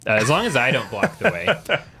As long as I don't block the way.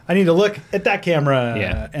 I need to look at that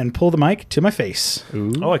camera and pull the mic to my face.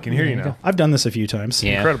 Ooh. Oh, I can hear you now. I've done this a few times.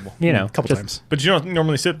 Yeah. Incredible. You know, A couple times. But you don't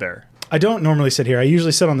normally sit there. I don't normally sit here. I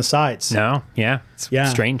usually sit on the sides. No, yeah. It's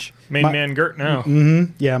strange. Main man Gert now.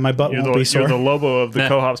 Yeah, my butt won't be sore. You're the Lobo of the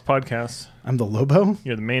CoHops podcast. I'm the Lobo?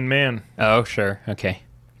 You're the main man. Oh, sure. Okay.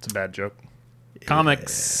 It's a bad joke.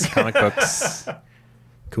 Comics, comic books.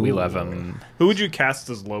 Cool. We love them. Who would you cast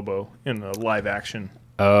as Lobo in the live action?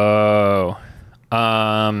 Oh.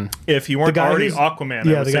 If he weren't already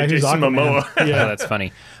Aquaman, I would say Jason Momoa. Yeah, that's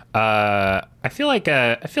funny. I feel like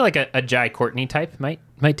a Jai Courtney type might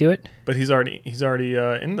do it. But he's already in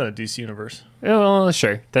the DC universe. Oh, well,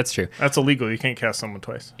 sure, that's true. That's illegal. You can't cast someone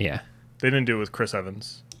twice. Yeah. They didn't do it with Chris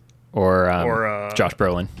Evans Or Josh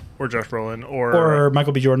Brolin. or Josh Brolin or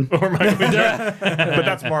Michael B. Jordan. or Michael B. Jordan. But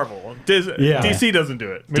that's Marvel. DC doesn't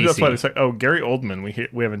do it. Maybe that's why they say, "Oh, Gary Oldman,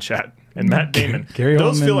 we haven't chat," and Matt Damon.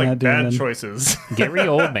 Those feel like bad choices. Gary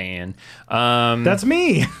Oldman. That's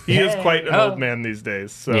me. He is quite an old man these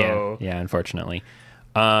days. So yeah, unfortunately.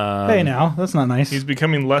 Hey, now that's not nice. he's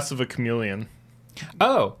becoming less of a chameleon.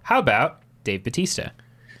 Oh, how about Dave Bautista?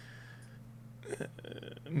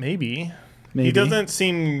 Maybe. He doesn't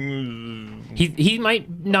seem. He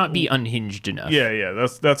might not be unhinged enough. Yeah.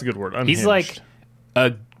 That's a good word. Unhinged. He's like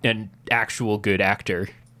an actual good actor.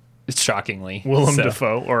 Shockingly, Willem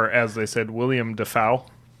Dafoe, or as they said, William Dafoe.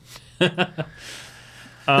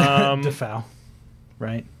 Dafoe,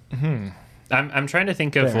 right? I'm trying to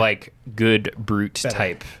think of like good brute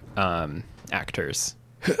type actors,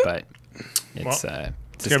 but it's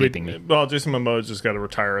escaping me. Well, Jason Momoa's just got to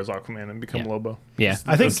retire as Aquaman and become Lobo. Yeah,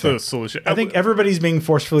 I think that's the solution. I think everybody's being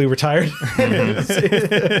forcefully retired. You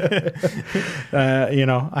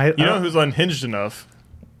know who's unhinged enough?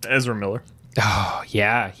 Ezra Miller. Oh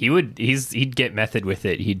yeah, he'd get method with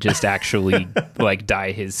it. He'd just actually like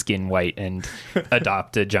dye his skin white and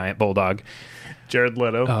adopt a giant bulldog. Jared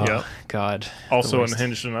Leto. Oh yeah. God. Also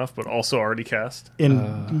unhinged enough, but also already cast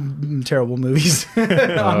in terrible movies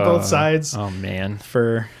on both sides. Oh man.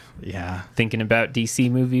 Thinking about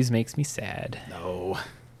DC movies makes me sad. No.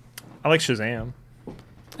 I like Shazam.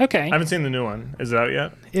 Okay. I haven't seen the new one. Is it out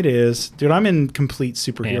yet? It is. Dude, I'm in complete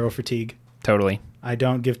superhero fatigue. Totally. I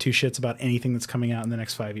don't give two shits about anything that's coming out in the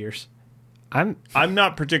next 5 years. I'm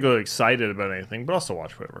not particularly excited about anything, but also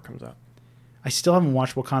watch whatever comes out. I still haven't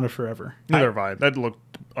watched Wakanda Forever. Neither have I. That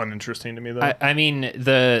looked uninteresting to me, though. I mean,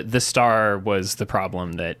 the star was the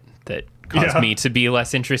problem that caused me to be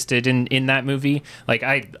less interested in that movie. Like,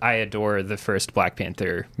 I adore the first Black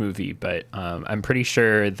Panther movie, but I'm pretty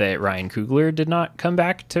sure that Ryan Coogler did not come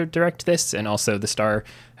back to direct this, and also the star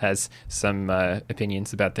has some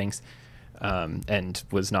opinions about things, and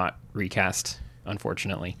was not recast,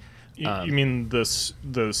 unfortunately. You mean the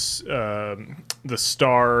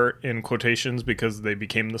star in quotations because they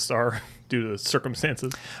became the star due to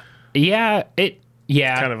circumstances? Yeah,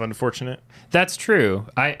 kind of unfortunate. That's true.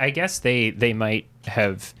 I guess they might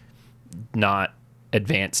have not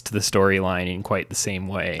advanced the storyline in quite the same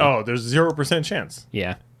way. Oh, there's 0% chance.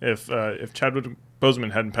 Yeah. If Chadwick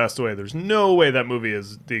Boseman hadn't passed away, there's no way that movie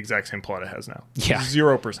is the exact same plot it has now. Yeah.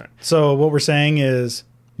 0%. So what we're saying is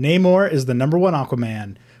Namor is the number one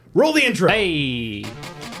Aquaman. Roll the intro. Hey.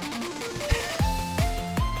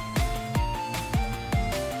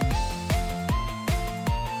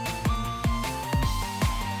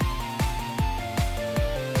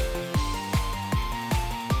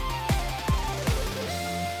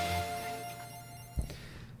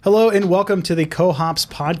 Hello and welcome to the CoHops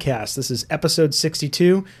podcast. This is episode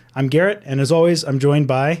 62. I'm Garrett, and as always, I'm joined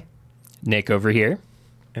by Nick over here.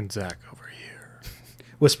 And Zack over here.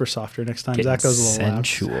 Whisper softer next time. Getting Zack goes a little loud.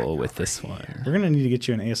 sensual with this one. We're gonna need to get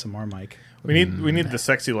you an ASMR mic. We need the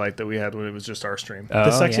sexy light that we had when it was just our stream. The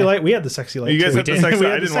sexy light? We had the sexy light. You guys too. had the sexy We light.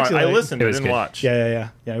 I had the didn't watch. sexy I light. listened. It I was didn't good. watch. Yeah,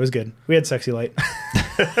 it was good. We had sexy light.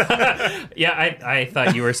 Yeah, I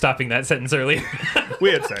thought you were stopping that sentence earlier. We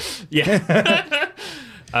had sex. Yeah.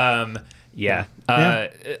 Yeah.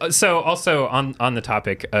 So also on the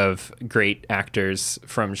topic of great actors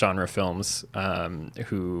from genre films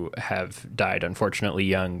who have died unfortunately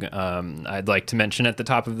young, I'd like to mention at the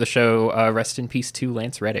top of the show, rest in peace to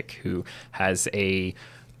Lance Reddick, who has a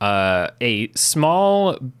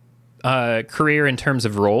small career in terms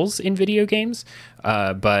of roles in video games,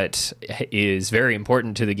 but is very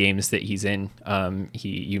important to the games that he's in.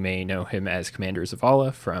 You may know him as Commander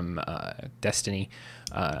Zavala from Destiny.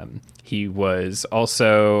 He was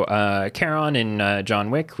also Charon in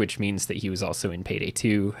John Wick, which means that he was also in Payday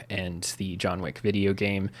 2 and the John Wick video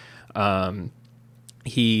game.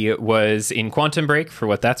 He was in Quantum Break, for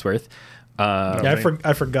what that's worth.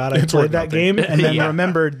 I forgot I played that game, and then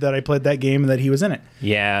remembered that I played that game and that he was in it.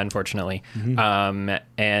 Yeah, unfortunately.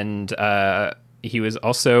 And he was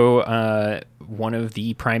also one of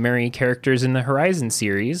the primary characters in the Horizon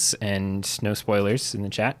series, and no spoilers in the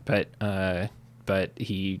chat, but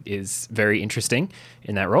he is very interesting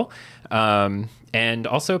in that role. And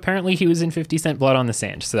also apparently he was in 50 Cent Blood on the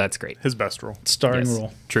Sand, so that's great. His best role. Starring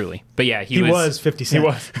role. Truly. But yeah, he was 50 Cent. He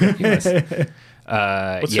was. He was.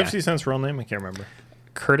 What's 50 Cent's real name? I can't remember.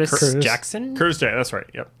 Curtis Jackson? Curtis Jackson, that's right.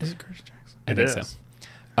 Yep. Is it Curtis Jackson? I think so.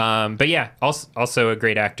 But yeah, also a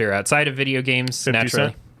great actor outside of video games, 50 naturally.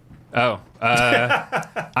 Cent? Oh,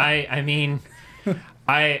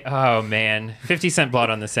 oh man, 50 Cent Blood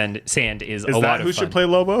on the Sand is a lot of fun. Who should play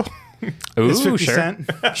Lobo? Ooh, 50 sure. Cent.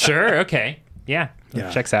 Sure, okay. Yeah.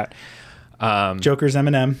 Checks out. Joker's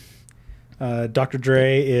Eminem. Dr.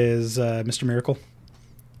 Dre is Mr. Miracle.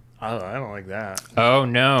 I don't like that. Oh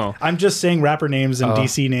no! I'm just saying rapper names and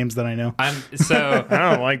DC names that I know. I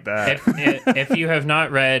don't like that. If you have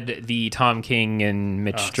not read the Tom King and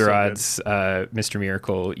Mitch Gerard's Mr.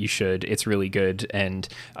 Miracle, you should. It's really good, and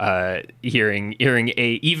hearing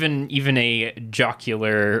even a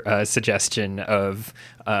jocular suggestion of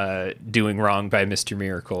doing wrong by Mr.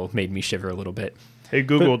 Miracle made me shiver a little bit. Hey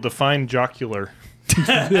Google, define jocular.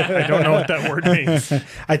 I don't know what that word means.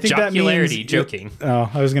 I think jocularity, that means joking. Oh,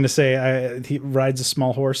 I was going to say he rides a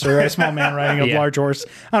small horse, or a small man riding a large horse.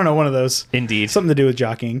 I don't know, one of those. Indeed, something to do with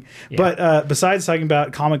jockeying. Yeah. But besides talking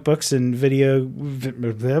about comic books and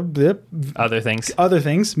other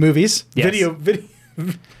things, movies, yes.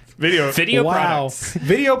 Video products.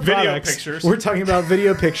 Video pictures. We're talking about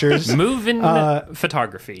video pictures. Moving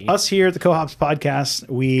photography. Us here at the CoHops podcast,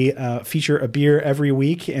 we feature a beer every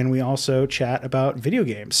week, and we also chat about video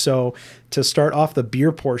games. So to start off the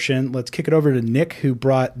beer portion, let's kick it over to Nick, who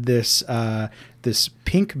brought this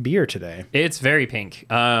pink beer today. It's very pink.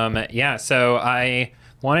 So I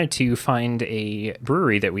wanted to find a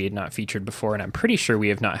brewery that we had not featured before, and I'm pretty sure we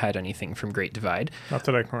have not had anything from Great Divide. Not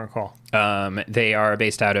that I can recall. They are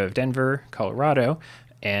based out of Denver, Colorado,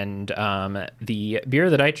 and the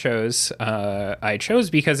beer that I chose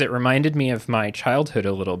because it reminded me of my childhood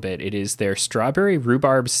a little bit. It is their Strawberry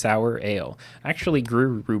Rhubarb Sour Ale. I actually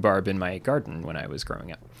grew rhubarb in my garden when I was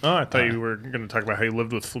growing up. Oh, I thought you were going to talk about how you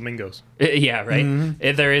lived with flamingos. Yeah, right.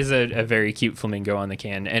 Mm-hmm. There is a very cute flamingo on the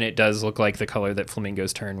can, and it does look like the color that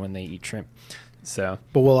flamingos turn when they eat shrimp. So,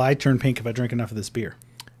 but will I turn pink if I drink enough of this beer?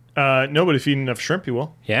 No, but if you eat enough shrimp, you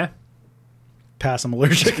will. Yeah. Pass, I'm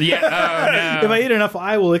allergic. Yeah. Oh no. If I eat enough,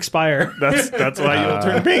 I will expire. That's why you'll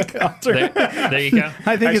turn pink. There you go.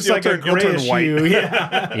 I think it's like a grayish hue.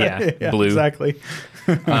 Yeah. Blue. Exactly.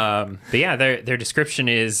 But yeah, their description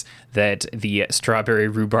is that the Strawberry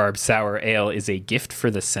Rhubarb Sour Ale is a gift for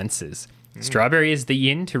the senses. Strawberry is the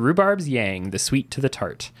yin to rhubarb's yang, the sweet to the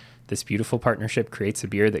tart. This beautiful partnership creates a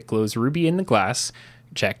beer that glows ruby in the glass,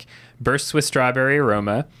 check, bursts with strawberry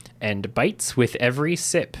aroma, and bites with every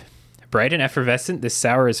sip. Bright and effervescent, this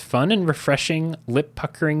sour is fun and refreshing,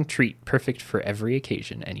 lip-puckering treat, perfect for every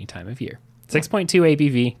occasion, any time of year. 6.2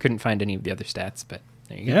 ABV. Couldn't find any of the other stats, but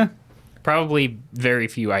there you go. Yeah. Probably very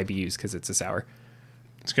few IBUs because it's a sour.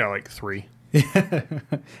 It's got like 3.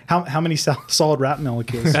 How many solid rat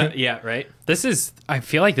molecules? Yeah, right. I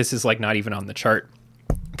feel like this is like not even on the chart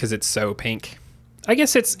because it's so pink. I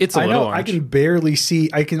guess it's a little orange. I can barely see.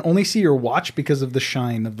 I can only see your watch because of the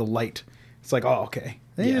shine of the light. It's like, oh, okay.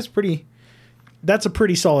 That's a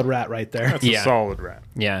pretty solid rat right there. That's a solid rat.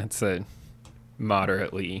 Yeah, it's a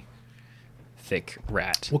moderately thick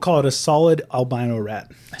rat. We'll call it a solid albino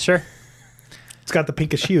rat. Sure. It's got the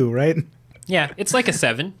pinkish hue, right? Yeah, it's like a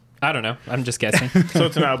 7. I don't know. I'm just guessing. So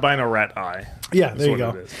it's an albino rat eye. Yeah, there you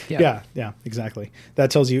go. Yeah, exactly.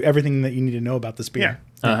 That tells you everything that you need to know about this beer.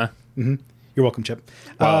 Yeah. Uh-huh. Mm-hmm. You're welcome, Chip.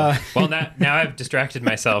 Well, now I've distracted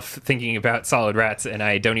myself thinking about solid rats, and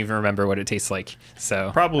I don't even remember what it tastes like.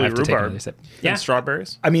 So probably rhubarb and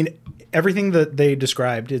strawberries. I mean, everything that they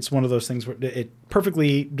described, it's one of those things where it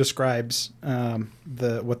perfectly describes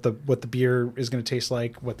what the beer is going to taste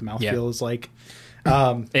like, what the mouthfeel is like.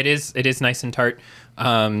 It is nice and tart.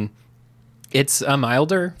 It's a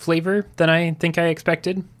milder flavor than I think I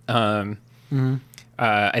expected. I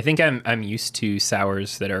think I'm used to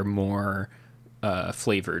sours that are more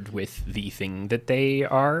flavored with the thing that they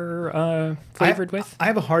are flavored with. I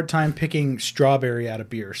have a hard time picking strawberry out of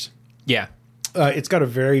beers. Yeah. It's got a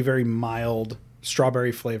very, very mild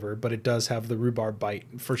strawberry flavor, but it does have the rhubarb bite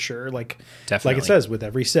for sure. Definitely. Like it says with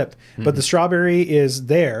every sip. Mm-hmm. But the strawberry is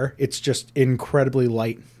there. It's just incredibly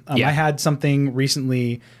light. I had something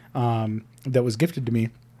recently that was gifted to me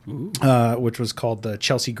which was called the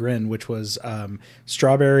Chelsea Grin, which was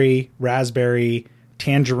strawberry, raspberry,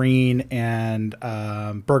 tangerine, and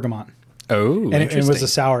bergamot. Oh, and it was a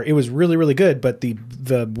sour. It was really, really good, but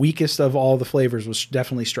the weakest of all the flavors was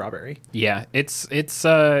definitely strawberry. Yeah, it's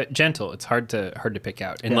gentle. It's hard to pick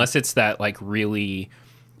out unless it's that like really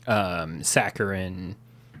saccharine,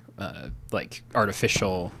 like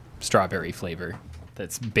artificial strawberry flavor.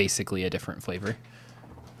 That's basically a different flavor.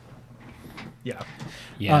 Yeah.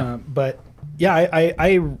 But yeah,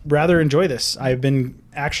 I rather enjoy this. I've been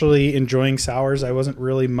actually enjoying sours. I wasn't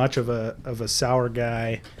really much of a sour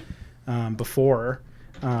guy before.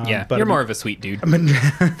 But you're more of a sweet dude.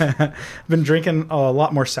 I've been drinking a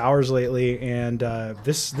lot more sours lately, and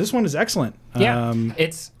this one is excellent. Yeah,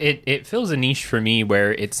 it fills a niche for me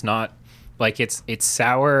where it's not like it's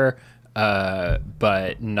sour,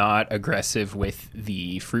 but not aggressive with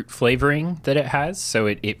the fruit flavoring that it has. So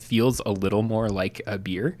it feels a little more like a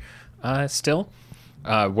beer still,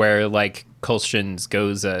 where like Kolschen's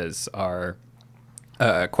Gozas are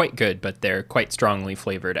quite good, but they're quite strongly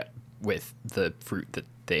flavored with the fruit that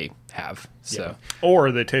they have. So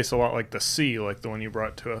or they taste a lot like the sea, like the one you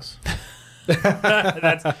brought to us.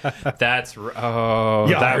 that's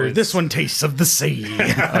this one tastes of the sea.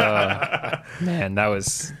 Man, that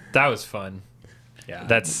was fun.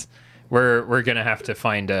 Yeah, we're gonna have to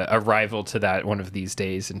find a rival to that one of these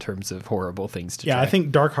days in terms of horrible things to try. I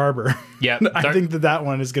think Dark Harbor. Yeah, I think that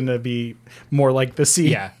one is gonna be more like the sea.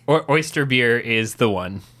 Yeah, oyster beer is the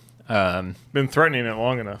one. Been threatening it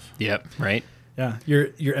long enough. Yep. Right. Yeah,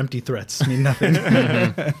 your empty threats mean nothing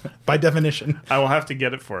by definition. I will have to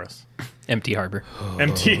get it for us. Empty harbor.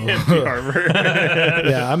 Empty harbor.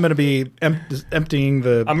 Yeah, I'm going to be emptying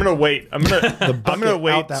the. I'm going to wait. I'm going to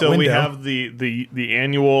wait till we have the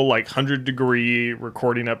annual like 100-degree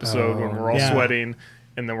recording episode when we're all sweating,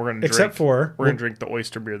 and then we're going to drink. We're going to drink the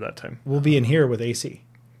oyster beer that time. We'll be in here with AC.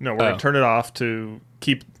 No, we're going to turn it off to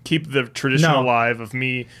keep the tradition alive of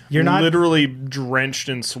me literally drenched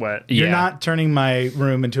in sweat. You're not turning my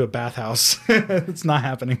room into a bathhouse. It's not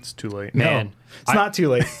happening. It's too late. Man. No, it's not too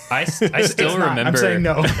late. I still remember. I'm saying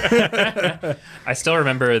no. I still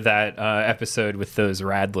remember that episode with those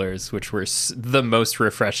Radlers, which were the most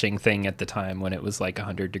refreshing thing at the time when it was like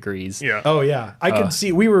 100 degrees. Yeah. Oh yeah, I could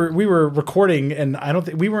see we were recording, and I don't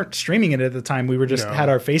think we weren't streaming it at the time. We were just had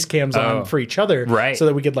our face cams on for each other, right? So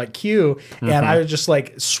that we could like cue. And I was just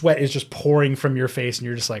like, sweat is just pouring from your face, and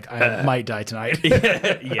you're just like, I might die tonight.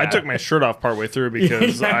 Yeah. I took my shirt off partway through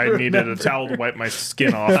because I needed a towel to wipe my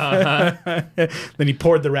skin off. Then he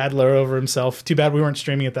poured the Radler over himself. Too bad we weren't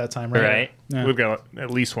streaming at that time, right? Right. Yeah. We've got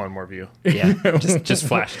at least one more view. Yeah, just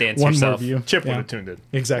flash dance one yourself. More view. Chip would have tuned in.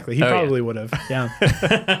 Exactly. He probably would have.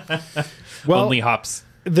 Yeah. Well, only hops.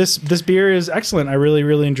 This beer is excellent. I really,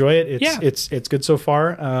 really enjoy it. It's good so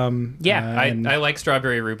far. I like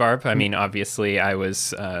strawberry rhubarb. I mean, obviously, I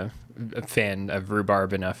was a fan of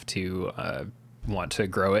rhubarb enough to want to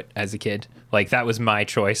grow it as a kid. Like that was my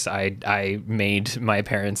choice. I made my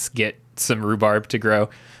parents get some rhubarb to grow.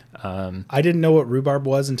 I didn't know what rhubarb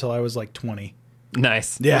was until I was like 20.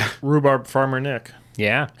 Nice. Yeah. Rhubarb Farmer Nick.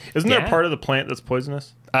 Yeah. Isn't there a part of the plant that's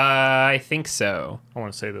poisonous? I think so. I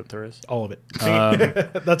want to say that there is. All of it.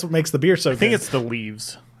 That's what makes the beer so good. I think it's the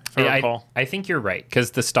leaves, if I recall. I think you're right,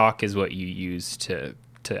 because the stalk is what you use to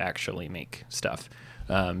actually make stuff.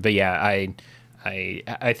 But yeah,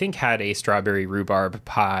 I think had a strawberry rhubarb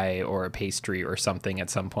pie or a pastry or something at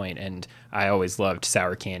some point, and I always loved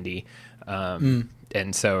sour candy.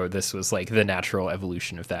 And so this was like the natural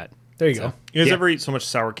evolution of that. There you go. You guys ever eat so much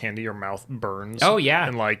sour candy your mouth burns? Oh, yeah.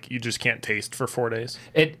 And like you just can't taste for 4 days?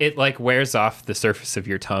 It like wears off the surface of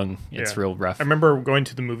your tongue. It's real rough. I remember going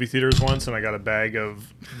to the movie theaters once and I got a bag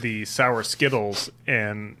of the sour Skittles,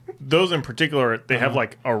 and those in particular, they have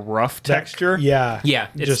like a rough texture. Yeah. Yeah,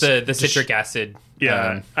 it's the citric acid.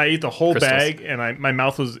 Yeah. I ate the whole crystals. bag and my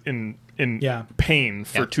mouth was in pain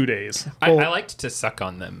for 2 days. I liked to suck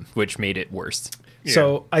on them, which made it worse. Yeah.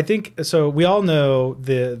 So I think we all know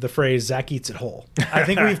the phrase Zack eats it whole. I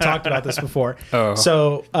think we've talked about this before. Oh.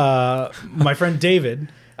 So my friend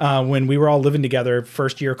David, when we were all living together,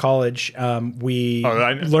 first year college, we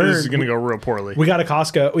learned this is going to go real poorly. We got a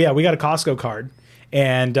Costco. Yeah, we got a Costco card.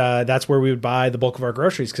 And that's where we would buy the bulk of our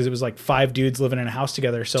groceries, because it was like 5 dudes living in a house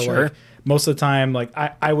together. So like most of the time, like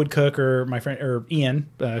I would cook, or my friend or Ian,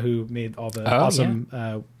 who made all the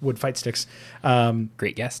awesome wood fight sticks,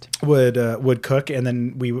 great guest, would cook, and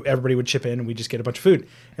then everybody would chip in, and we just get a bunch of food.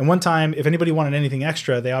 And one time, if anybody wanted anything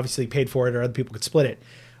extra, they obviously paid for it, or other people could split it.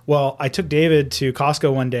 Well, I took David to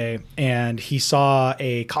Costco one day, and he saw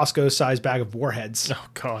a Costco-sized bag of Warheads. Oh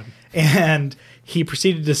God! And he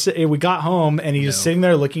proceeded to sit. We got home and he's just sitting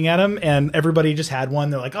there looking at him, and everybody just had one.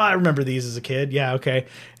 They're like, "Oh, I remember these as a kid." Yeah, okay.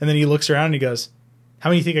 And then he looks around and he goes, "How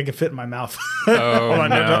many do you think I can fit in my mouth?" Hold on,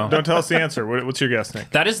 no. Don't tell us the answer. What's your guess, Nick?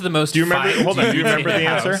 That is the most. Do you remember? Hold on. Do you remember the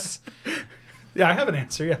answer? Yeah, I have an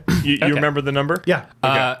answer. Yeah. You remember the number? Yeah.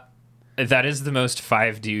 Okay. That is the most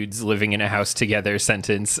 5 dudes living in a house together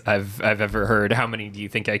sentence I've ever heard. How many do you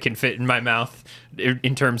think I can fit in my mouth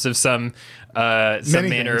in terms of some manner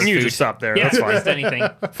of food? You just stop there. Yeah, that's fine. Just anything.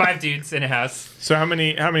 5 dudes in a house. So how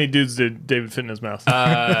many dudes did David fit in his mouth?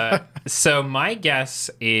 So my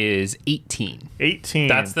guess is 18. 18.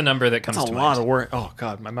 That's the number that comes to mind. That's a lot of work. Oh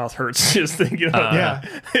God, my mouth hurts just thinking about that.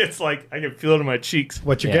 Yeah. It's like I can feel it in my cheeks.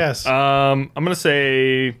 What's your guess? I'm gonna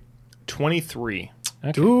say 23.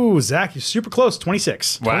 Okay. Ooh, Zach, you're super close.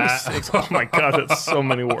 26. Wow. 26. Oh my God, that's so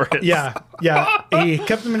many words. Yeah. He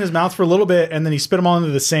kept them in his mouth for a little bit, and then he spit them all into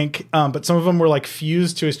the sink. But some of them were like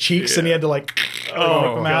fused to his cheeks, and he had to like rip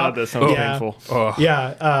them out. That sounds painful. Oh.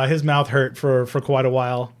 Yeah, his mouth hurt for quite a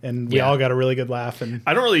while, and we all got a really good laugh. And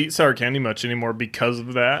I don't really eat sour candy much anymore because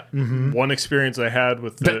of that. Mm-hmm. One experience I had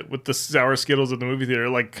with the sour Skittles at the movie theater,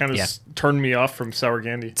 like, kind of turned me off from sour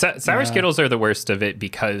candy. Sour Skittles are the worst of it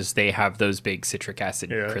because they have those big citric acid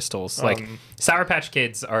crystals. Like Sour Patch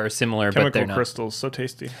Kids are similar, but they're not. Crystals, so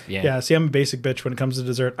tasty. Yeah. See, I'm a basic bitch when it comes to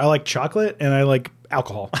dessert. I like chocolate and I like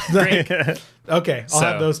alcohol. Okay, I'll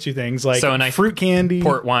have those two things. Like so a nice fruit candy,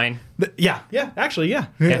 port wine. Actually, yeah.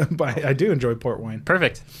 But I do enjoy port wine.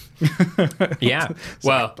 Perfect. Yeah.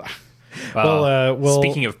 Well,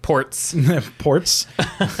 speaking of ports, many ports,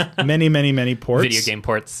 video game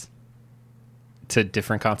ports to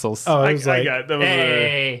different consoles. Oh, it was I got that.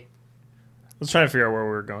 Hey. I was trying to figure out where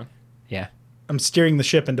we were going. Yeah. I'm steering the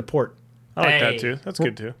ship into port. I like that too. That's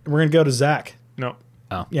good too. We're gonna go to Zack. No.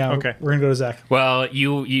 Oh. Yeah. Okay. We're gonna go to Zack. Well,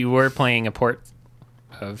 you were playing a port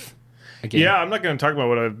of a game. Yeah, I'm not going to talk about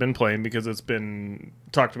what I've been playing because it's been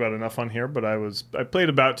talked about enough on here. But I played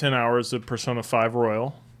about 10 hours of Persona 5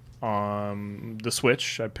 Royal on the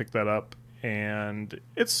Switch. I picked that up, and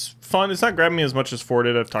it's fun. It's not grabbing me as much as 4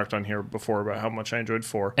 did. I've talked on here before about how much I enjoyed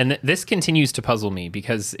 4. And this continues to puzzle me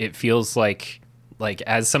because it feels like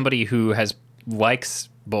as somebody who likes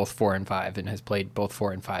both 4 and 5 and has played both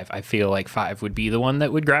 4 and 5, I feel like 5 would be the one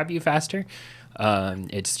that would grab you faster.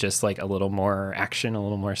 It's just like a little more action, a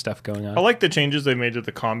little more stuff going on. I like the changes they made to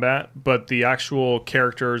the combat, but the actual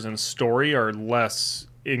characters and story are less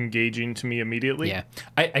engaging to me immediately. Yeah.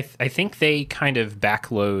 I think they kind of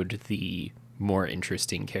backload the more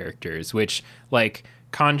interesting characters, which, like,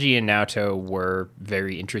 Kanji and Naoto were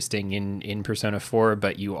very interesting in Persona 4,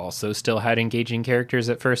 but you also still had engaging characters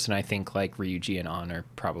at first, and I think, like, Ryuji and An are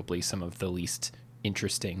probably some of the least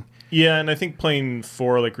interesting. Yeah, and I think playing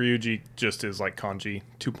 4, like, Ryuji just is like Kanji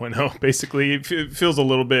 2.0, basically. It feels a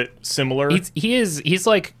little bit similar. He's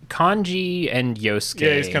like Kanji and Yosuke.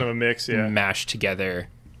 Yeah, he's kind of a mix, mashed together.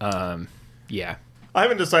 Yeah. I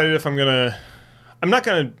haven't decided if I'm not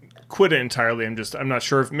gonna quit it entirely. I'm not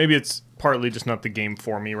sure if maybe it's partly just not the game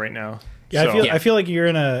for me right now. Yeah, so. I feel like you're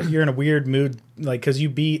in a weird mood, like, because you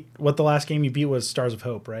beat the last game you beat was Stars of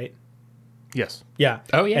Hope, right? Yes. Yeah.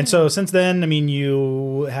 Oh, yeah. And so since then, I mean,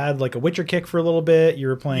 you had like a Witcher kick for a little bit. You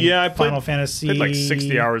were playing Final Fantasy. I played like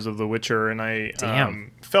 60 hours of The Witcher, and I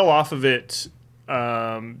fell off of it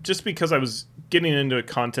just because I was getting into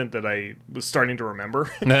content that I was starting to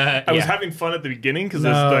remember. I was having fun at the beginning because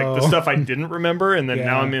it's like the stuff I didn't remember, and then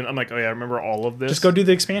now I'm like, oh yeah, I remember all of this. Just go do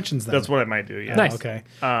the expansions then. That's what I might do. Yeah. Nice. Okay.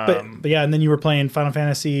 But yeah, and then you were playing Final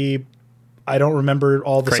Fantasy. I don't remember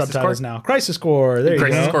all the subtitles now. Crisis Core. There you go.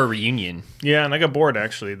 Crisis Core Reunion. Yeah, and I got bored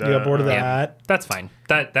actually. You got bored of that. Yeah, that's fine.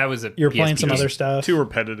 That was a. You were playing some other stuff. Too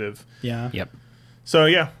repetitive. Yeah. Yep. So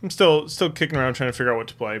yeah, I'm still kicking around trying to figure out what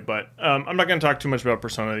to play, but I'm not going to talk too much about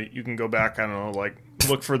Persona. You can go back, I don't know, like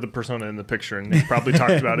look for the Persona in the picture, and they probably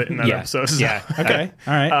talked about it in that episode. So. Yeah. Okay.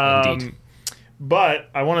 All right. Indeed. But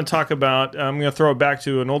I want to talk about. I'm going to throw it back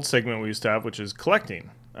to an old segment we used to have, which is collecting.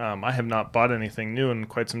 I have not bought anything new in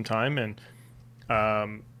quite some time, and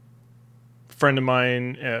friend of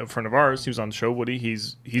mine, a friend of ours, he was on the show, Woody.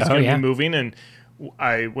 He's going to be moving, and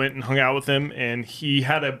I went and hung out with him, and he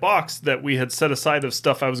had a box that we had set aside of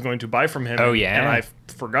stuff I was going to buy from him. And I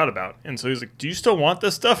forgot about. And so he was like, "Do you still want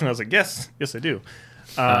this stuff?" And I was like, "Yes, I do."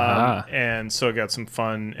 And so I got some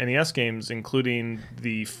fun NES games, including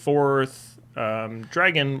the 4th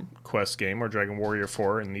Dragon Quest game, or Dragon Warrior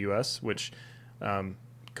 4 in the US, which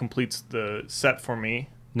completes the set for me.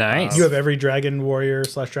 Nice. You have every Dragon Warrior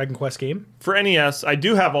 / Dragon Quest game? For NES, I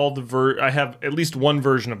do have all the I have at least one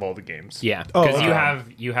version of all the games. Yeah, because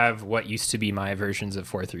you have what used to be my versions of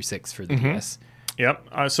 4 through 6 for the DS. Yep.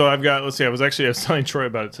 So I've got, let's see, I was telling Troy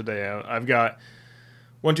about it today. I've got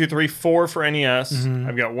 1, 2, 3, 4 for NES. Mm-hmm.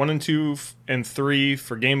 I've got 1 and 2 and 3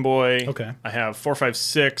 for Game Boy. Okay. I have 4, 5,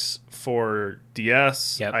 6 for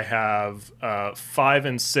DS. Yep. I have 5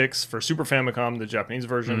 and 6 for Super Famicom, the Japanese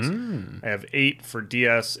versions. I have 8 for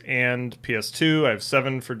DS and PS2. I have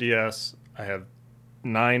 7 for DS. I have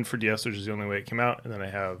 9 for DS, which is the only way it came out. And then I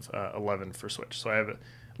have 11 for Switch. So I have at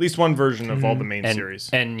least one version of all the main series.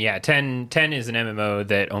 And yeah, 10 is an MMO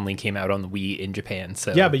that only came out on the Wii in Japan.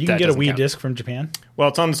 So yeah, but you can get a Wii disc from Japan. Well,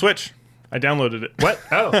 it's on the Switch. I downloaded it. What?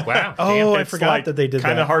 Oh, wow. Oh, I forgot that they did that.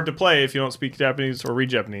 Kind of hard to play if you don't speak Japanese or read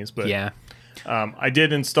Japanese. But yeah. I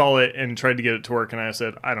did install it and tried to get it to work, and I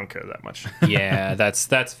said, I don't care that much. Yeah,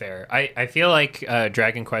 that's fair. I feel like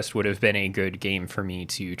Dragon Quest would have been a good game for me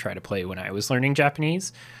to try to play when I was learning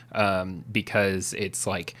Japanese, because it's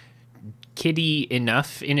like kiddie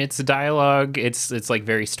enough in its dialogue. It's like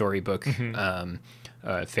very storybook,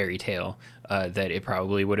 fairy tale, that it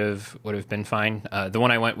probably would have been fine. The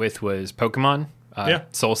one I went with was Pokemon.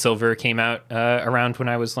 Soul Silver came out around when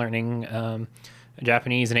I was learning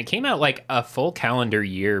Japanese, and it came out like a full calendar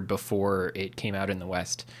year before it came out in the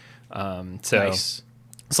West. So nice.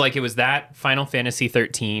 It's like it was that, Final Fantasy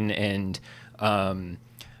 13, and Yakuza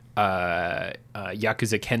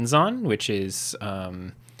Kenzan, which is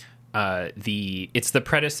it's the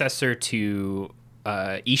predecessor to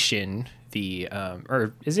Ishin.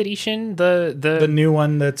 Or is it Ishin? The new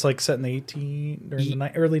one that's like set in the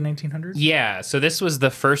early 1900s? Yeah, so this was the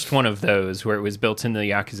first one of those where it was built in the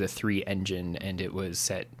Yakuza 3 engine, and it was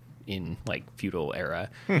set in like feudal era.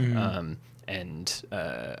 And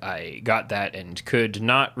I got that and could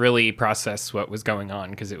not really process what was going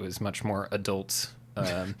on because it was much more adult.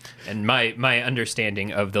 And my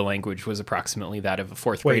understanding of the language was approximately that of a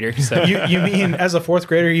fourth grader. So you mean as a fourth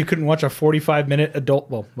grader you couldn't watch a 45-minute adult?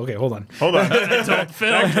 Well, okay, hold on. adult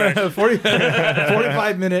film,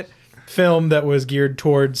 45-minute film that was geared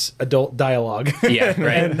towards adult dialogue. Yeah,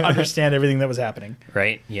 right. And understand everything that was happening.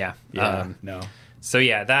 Right. Yeah. No. So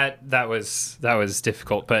yeah, that was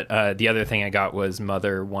difficult. But the other thing I got was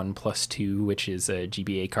Mother 1+2, which is a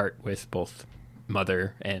GBA cart with both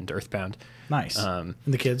Mother and Earthbound. Nice. And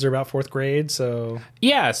the kids are about fourth grade, so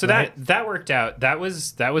yeah. So right? that worked out. That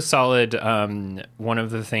was solid. One of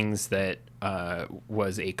the things that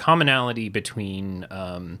was a commonality between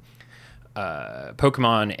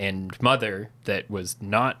Pokemon and Mother that was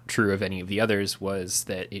not true of any of the others was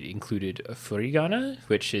that it included a furigana,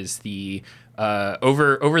 which is the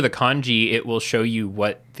over the kanji. It will show you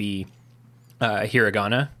what the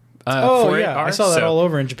hiragana. For it are. I saw that all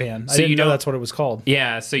over in Japan. I didn't know that's what it was called.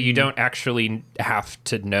 Yeah, so you don't actually have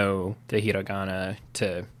to know the hiragana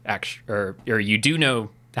to or you do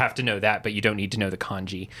have to know that, but you don't need to know the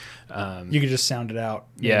kanji. You could just sound it out.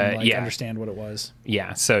 And understand what it was.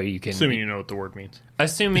 Yeah, so you can, assuming you know what the word means.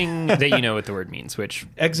 Assuming that you know what the word means, which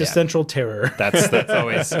existential terror. That's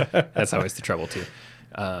always the trouble too.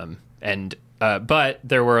 But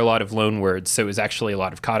there were a lot of loan words, so it was actually a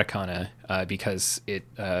lot of katakana because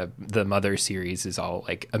the Mother series is all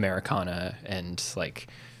like Americana and like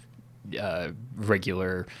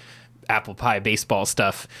regular apple pie baseball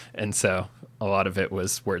stuff, and so a lot of it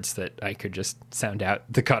was words that I could just sound out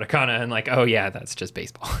the katakana and like, oh yeah, that's just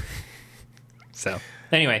baseball. So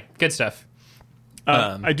anyway, good stuff.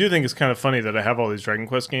 I do think it's kind of funny that I have all these Dragon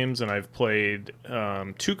Quest games and I've played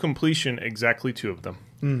to completion exactly 2 of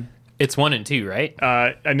them. It's 1 and 2, right?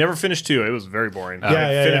 I never finished 2. It was very boring.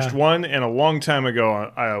 I finished 1, and a long time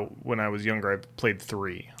ago, when I was younger, I played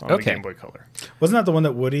 3 on the Game Boy Color. Wasn't that the one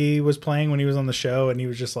that Woody was playing when he was on the show, and he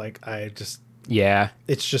was just like, it's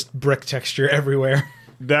just brick texture everywhere.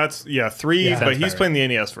 That's 3, but he's playing the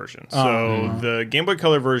NES version. So the Game Boy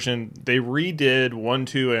Color version, they redid 1,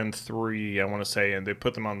 2, and 3, I want to say, and they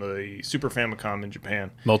put them on the Super Famicom in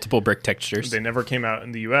Japan. Multiple brick textures. They never came out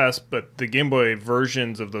in the US, but the Game Boy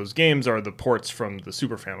versions of those games are the ports from the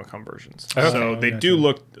Super Famicom versions. Okay. So they do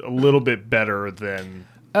look a little bit better than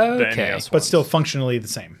the NES ones. But still functionally the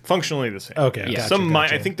same. Functionally the same. Okay, yeah.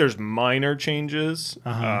 Gotcha. I think there's minor changes.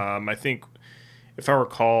 I think, if I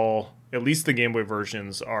recall, at least the Game Boy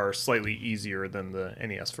versions are slightly easier than the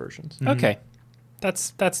NES versions. Okay,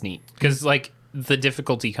 that's neat because like the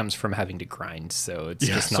difficulty comes from having to grind, so it's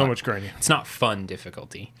just not so much grinding. It's not fun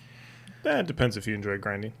difficulty. It depends if you enjoy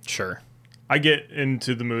grinding. Sure, I get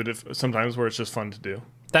into the mood sometimes where it's just fun to do.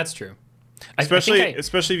 That's true. Especially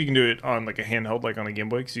if you can do it on like a handheld, like on a Game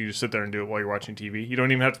Boy, because you just sit there and do it while you're watching TV. You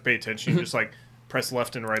don't even have to pay attention. You just like press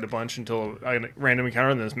left and right a bunch until a random encounter,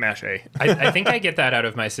 and then just mash A. I think I get that out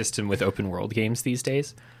of my system with open world games these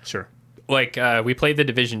days. Sure. Like we played the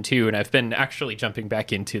Division 2, and I've been actually jumping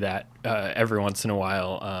back into that every once in a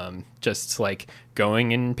while, just like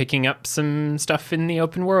going and picking up some stuff in the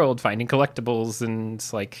open world, finding collectibles, and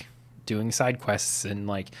like doing side quests, and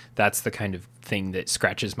like that's the kind of thing that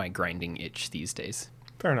scratches my grinding itch these days.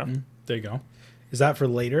 Fair enough. There you go. Is that for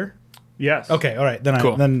later? Yes. Okay. All right. Then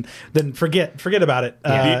Cool. then forget about it.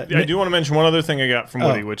 I do want to mention one other thing I got from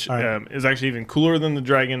Woody, which right. is actually even cooler than the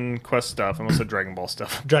Dragon Quest stuff. I almost said Dragon Ball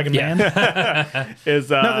stuff. Dragon Man.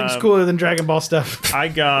 Is Nothing's cooler than Dragon Ball stuff. I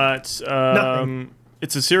got.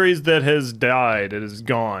 It's a series that has died. It is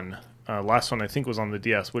gone. Last one I think was on the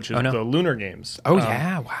DS, which is the Lunar games. Oh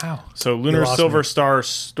yeah! Wow. So Lunar Silver Star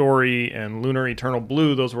Story and Lunar Eternal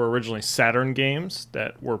Blue, those were originally Saturn games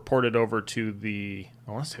that were ported over to the.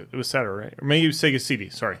 I want to say it was Saturn, right? Or maybe it was Sega CD.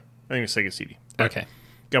 Sorry, I think it was Sega CD. Okay.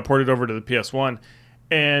 Got ported over to the PS1,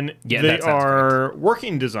 and they are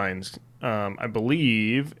working designs, I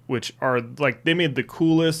believe, which are like they made the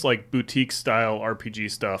coolest like boutique style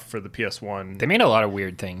RPG stuff for the PS1. They made a lot of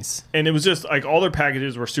weird things, and it was just like all their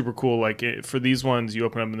packages were super cool. Like for these ones, you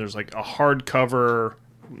open up and there's like a hardcover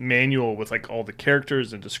manual with like all the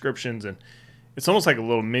characters and descriptions, and it's almost like a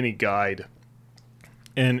little mini guide.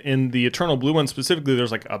 And in the Eternal Blue one specifically,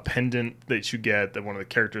 there's like a pendant that you get that one of the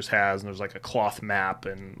characters has, and there's like a cloth map,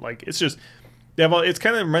 and like it's just they have all. It's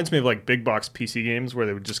kind of reminds me of like big box PC games where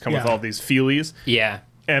they would just come with all these feelies. Yeah,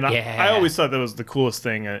 and I always thought that was the coolest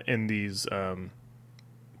thing in these PS1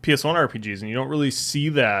 RPGs, and you don't really see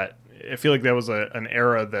that. I feel like that was an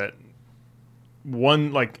era that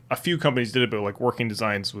a few companies did it, but like Working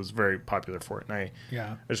Designs was very popular for it. And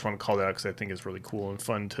I just want to call that out because I think it's really cool and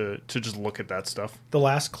fun to just look at that stuff. The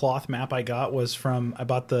last cloth map I got was I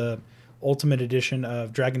bought the Ultimate Edition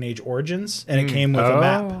of Dragon Age Origins, and it came with a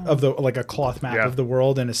map of a cloth map of the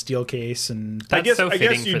world and a steel case. And I guess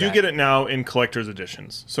you do get it now in collector's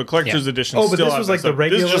editions. So collector's editions. But this was like the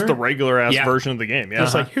regular. This is just the regular ass version of the game. Yeah,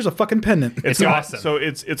 it's like here's a fucking pendant. It's awesome. So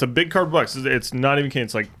it's a big card box. It's not even kidding.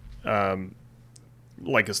 It's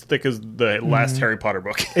like as thick as the last Harry Potter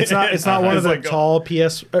book. It's not one of the tall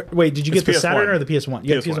PS. Wait, did you get the PS1. Saturn or the PS1?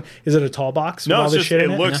 You PS1. Is it a tall box? No, with all this shit in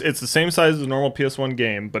it? It's the same size as a normal PS1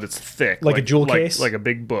 game, but it's thick, like a jewel case, like a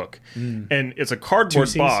big book, and it's a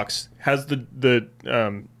cardboard box. Has the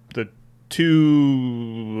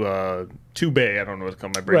two bay. I don't know what to call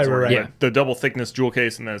my brain's right. Yeah. The double thickness jewel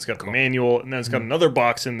case, and then it's got the manual, and then it's got another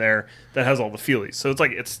box in there that has all the feelies. So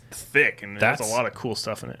it's thick, and there's a lot of cool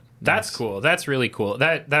stuff in it. That's cool. That's really cool.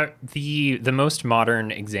 That the most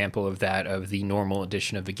modern example of that, of the normal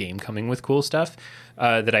edition of a game coming with cool stuff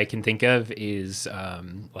that I can think of is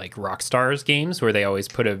like Rockstar's games, where they always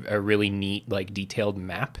put a really neat like detailed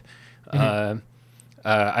map.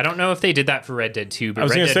 I don't know if they did that for Red Dead 2, but I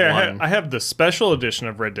was going to say I have the special edition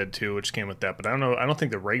of Red Dead 2, which came with that, but I don't know. I don't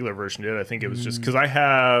think the regular version did. I think it was just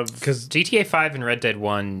because GTA 5 and Red Dead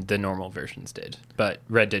 1, the normal versions did, but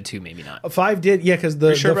Red Dead 2 maybe not. 5 did, yeah, because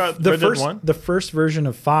the first version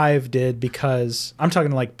of 5 did, because I'm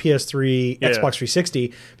talking like PS3, Xbox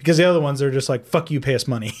 360, because the other ones are just like fuck you, pay us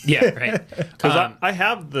money. Yeah, right. Because I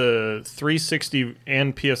have the 360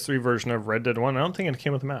 and PS3 version of Red Dead 1. I don't think it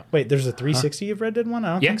came with a map. Wait, there's a 360 of Red Dead 1?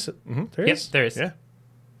 I don't think so. Mm-hmm. There is? There is. Yeah.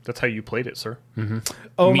 That's how you played it, sir. Mm-hmm.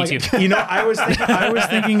 Oh, Me too. You know, I was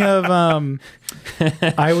thinking of.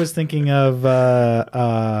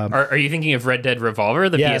 Are you thinking of Red Dead Revolver,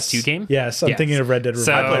 the PS2 game? Yes, I'm thinking of Red Dead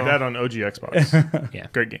Revolver. I played that on OG Xbox. Yeah,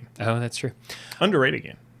 great game. Oh, that's true. Underrated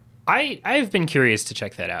game. I've been curious to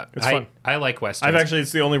check that out. It's fun. I like Westerns.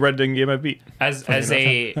 It's the only Red Dead game I've beat. As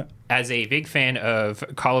a big fan of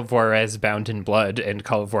Call of Juarez Bound in Blood and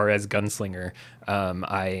Call of Juarez Gunslinger,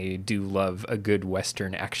 I do love a good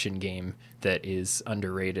Western action game that is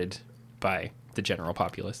underrated by the general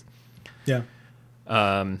populace. Yeah.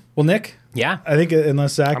 Well, Nick. Yeah. I think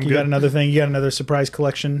unless Zach, got another thing. You got another surprise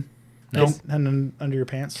collection. Nice. And under your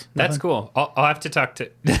pants. Nothing? That's cool. I'll have to talk to.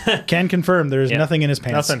 Can confirm there is nothing in his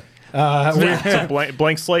pants. Nothing. It's a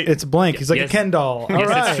blank slate. It's blank. He's like a Ken doll. Yes,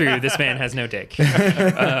 that's true. This man has no dick.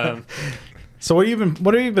 So what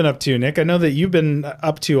have you been up to, Nick? I know that you've been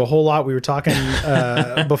up to a whole lot. We were talking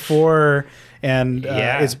before, and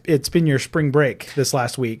it's been your spring break this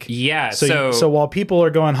last week. Yeah. So while people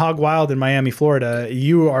are going hog wild in Miami, Florida,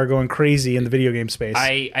 you are going crazy in the video game space.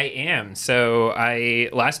 I am. So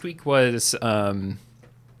last week was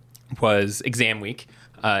exam week.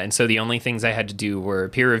 And so the only things I had to do were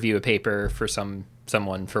peer review a paper for someone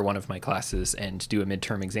for one of my classes and do a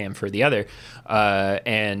midterm exam for the other.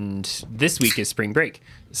 And this week is spring break.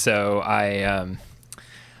 So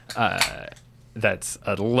that's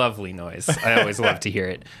a lovely noise. I always love to hear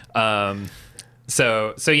it.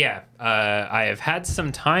 So yeah, I have had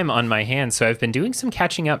some time on my hands, so I've been doing some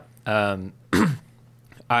catching up. I'll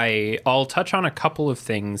touch on a couple of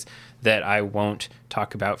things that I won't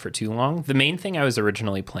talk about for too long. The main thing I was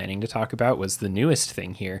originally planning to talk about was the newest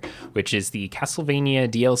thing here, which is the Castlevania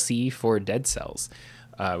DLC for Dead Cells,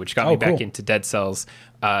 which got me back into Dead Cells.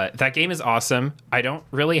 That game is awesome. I don't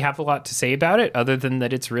really have a lot to say about it other than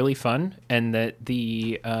that it's really fun and that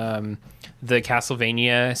the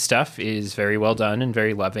Castlevania stuff is very well done and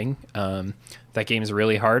very loving. That game is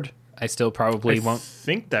really hard. I still probably won't. I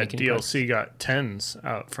think that DLC got 10s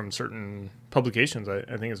out from certain publications. I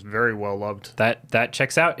think it's very well loved. That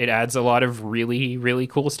checks out. It adds a lot of really, really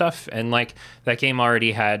cool stuff. And like that game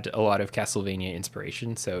already had a lot of Castlevania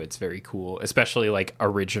inspiration, so it's very cool, especially like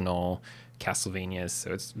original Castlevanias.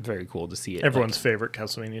 So it's very cool to see it. Everyone's favorite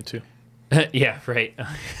Castlevania too. Yeah, right.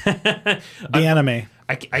 The anime.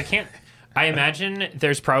 I can't. I imagine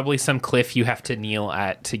there's probably some cliff you have to kneel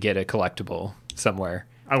at to get a collectible somewhere.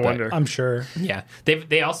 I wonder. I'm sure. Yeah.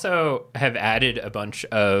 They also have added a bunch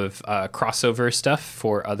of crossover stuff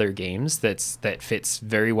for other games that fits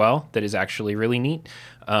very well, that is actually really neat.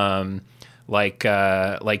 Like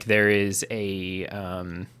there is the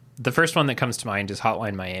first one that comes to mind is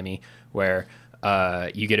Hotline Miami, where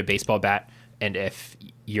you get a baseball bat, and if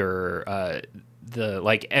you're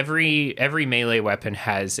every melee weapon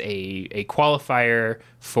has a qualifier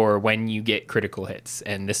for when you get critical hits,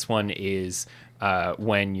 and this one is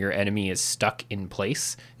when your enemy is stuck in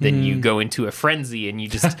place, then you go into a frenzy and you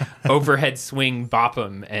just overhead swing, bop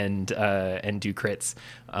them, and do crits.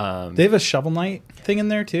 They have a Shovel Knight thing in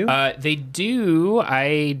there too? They do.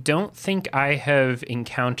 I don't think I have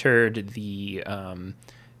encountered the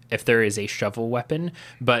if there is a shovel weapon,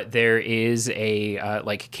 but there is a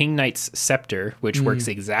King Knight's Scepter, which works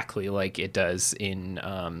exactly like it does in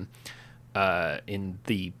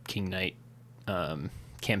the King Knight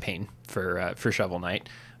campaign for Shovel Knight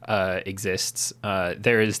exists.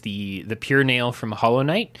 There is the Pure Nail from Hollow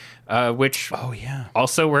Knight, which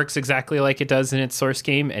also works exactly like it does in its source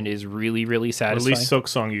game and is really, really satisfying. Release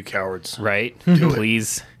Silksong, you cowards. Right?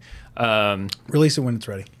 Please. Release it when it's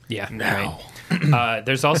ready. Yeah. Now. Right.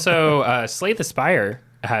 There's also Slay the Spire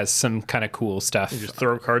has some kind of cool stuff. You just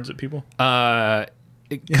throw cards at people? That's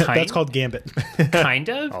called Gambit. Kind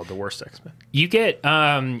of. Oh, the worst X-Men. You get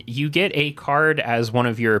a card as one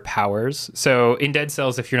of your powers. So in Dead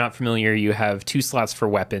Cells, if you're not familiar, you have 2 slots for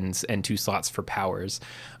weapons and 2 slots for powers,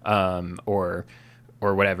 or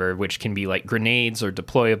whatever, which can be like grenades or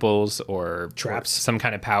deployables or traps, some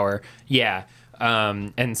kind of power. Yeah.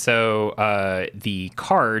 And so the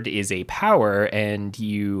card is a power, and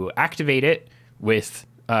you activate it with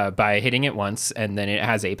by hitting it once, and then it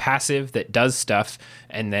has a passive that does stuff,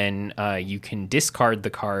 and then you can discard the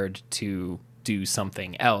card to do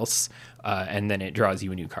something else, and then it draws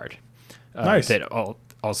you a new card. Nice. That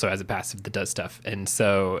also has a passive that does stuff, and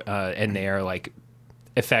so and they are like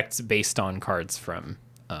effects based on cards from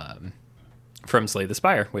Slay the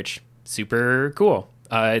Spire, which super cool.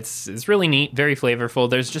 It's really neat, very flavorful.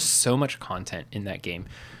 There's just so much content in that game,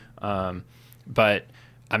 but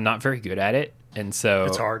I'm not very good at it. And so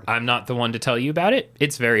it's hard. I'm not the one to tell you about it.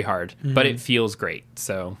 It's very hard, but it feels great.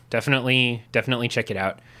 So definitely check it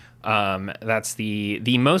out. That's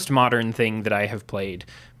the most modern thing that I have played,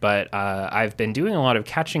 but I've been doing a lot of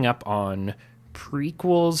catching up on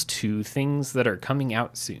prequels to things that are coming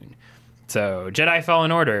out soon. So Jedi Fallen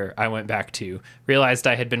Order, I went back to, realized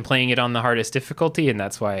I had been playing it on the hardest difficulty, and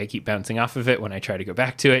that's why I keep bouncing off of it when I try to go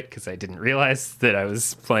back to it, because I didn't realize that I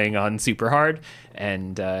was playing on super hard,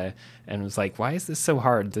 and was like, why is this so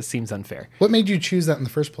hard? This seems unfair. What made you choose that in the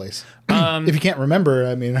first place? If you can't remember,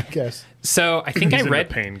 I mean, I guess. So I think I read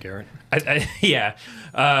pain, Garrett. Yeah.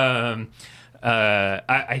 I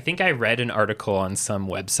think I read an article on some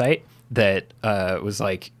website that was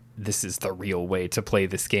like, this is the real way to play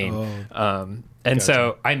this game. And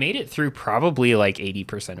so I made it through probably like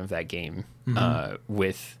 80% of that game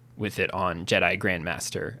with it on Jedi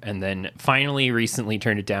Grandmaster, and then finally recently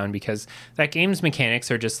turned it down because that game's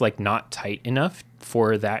mechanics are just like not tight enough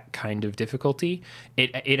for that kind of difficulty.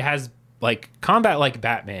 It has like combat like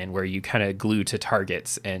Batman, where you kind of glue to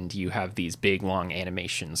targets and you have these big long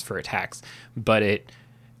animations for attacks, but it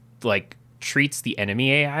like treats the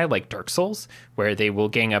enemy AI like Dark Souls, where they will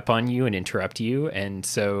gang up on you and interrupt you, and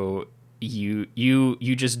so you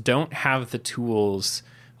just don't have the tools.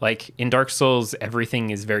 Like in Dark Souls, everything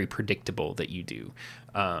is very predictable that you do,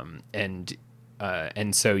 and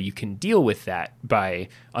so you can deal with that by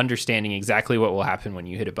understanding exactly what will happen when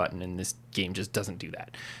you hit a button, and this game just doesn't do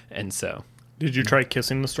that. And so, did you try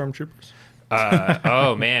kissing the stormtroopers?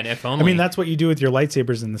 Oh man, if only. I mean, that's what you do with your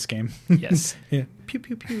lightsabers in this game. Yes. Yeah. Pew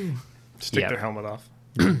pew pew. Stick their helmet off.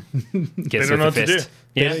 They don't know what to do.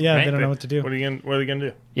 Yeah, right? they don't know what to do. What are they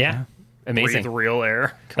gonna do? Yeah. Amazing. Breathe real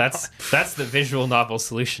air. That's the visual novel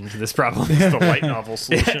solution to this problem. It's the light novel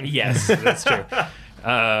solution. Yes, that's true.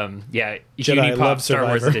 Yeah, Jedi Pop Love Star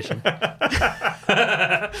Wars Survivor.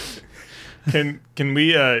 edition. Can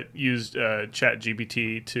we use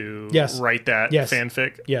ChatGPT to write that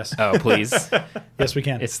fanfic? Yes. Oh, please. Yes, we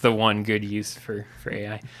can. It's the one good use for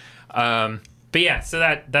AI. But yeah,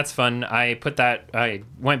 so that's fun. I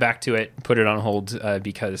went back to it, put it on hold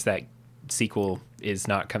because that sequel is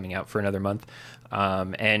not coming out for another month,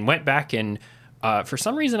 and went back and for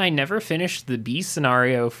some reason I never finished the B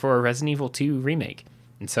scenario for Resident Evil 2 remake.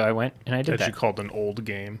 And so I went and I did that. You called an old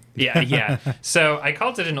game. Yeah. So I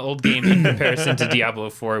called it an old game in comparison to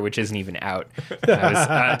Diablo 4, which isn't even out.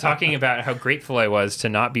 I was talking about how grateful I was to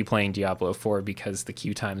not be playing Diablo 4 because the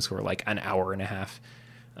queue times were like an hour and a half.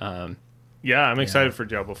 Yeah, I'm excited for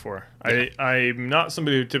Diablo 4. Yeah. I'm not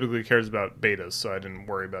somebody who typically cares about betas, so I didn't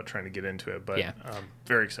worry about trying to get into it, but I'm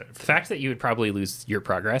very excited for the fact that you would probably lose your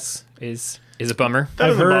progress is a bummer.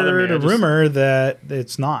 I've heard a rumor that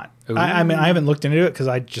it's not. I mean, I haven't looked into it because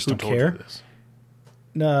I just don't care.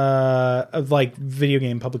 Of like video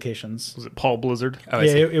game publications. Was it Paul Blizzard? Oh,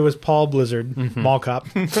 yeah, it was Paul Blizzard, Mall Cop.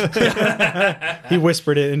 He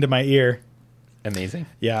whispered it into my ear. Amazing.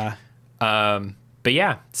 Yeah. But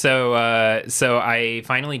yeah, so I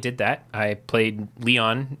finally did that. I played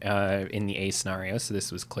Leon in the A scenario, so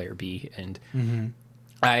this was Claire B, and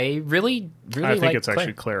I really I think it's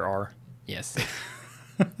actually Claire R. Yes,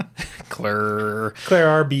 Claire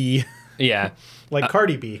RB. Yeah, like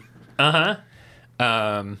Cardi B. But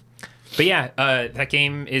yeah, that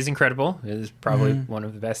game is incredible. It is probably one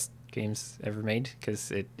of the best games ever made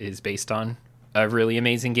because it is based on a really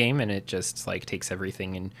amazing game, and it just like takes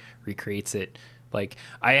everything and recreates it. Like,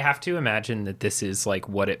 I have to imagine that this is like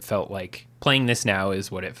what it felt like. Playing this now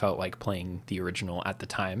is what it felt like playing the original at the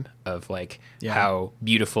time, of like how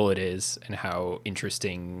beautiful it is and how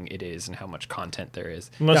interesting it is and how much content there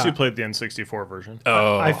is. Unless you played the N64 version.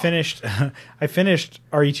 Oh, I finished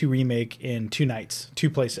RE2 Remake in 2 nights, 2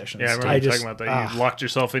 play sessions. Yeah, I remember you talking about that. You locked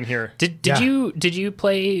yourself in here. Did you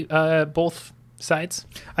play both sides?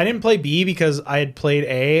 I didn't play B because I had played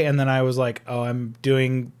A, and then I was like, oh, I'm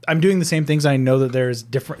doing the same things. I know that there's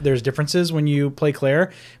differences when you play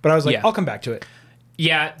Claire, but I was like, I'll come back to it.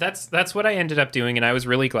 Yeah, that's what I ended up doing, and I was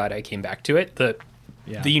really glad I came back to it. The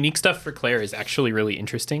unique stuff for Claire is actually really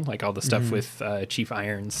interesting, like all the stuff with Chief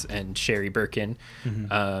Irons and Sherry Birkin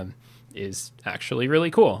is actually really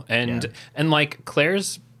cool. And like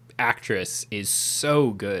Claire's actress is so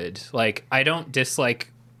good. Like, I don't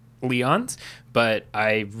dislike Leon's, but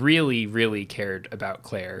I really, really cared about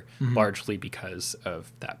Claire largely because of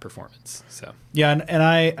that performance. So yeah, and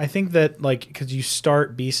I think that like because you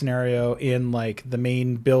start B scenario in like the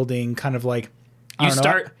main building, kind of like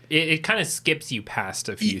it kind of skips you past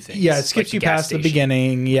a few things. Yeah, it skips like you past the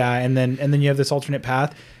beginning. Yeah, and then you have this alternate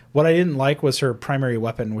path. What I didn't like was her primary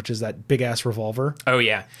weapon, which is that big ass revolver. Oh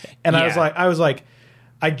yeah, and I was like.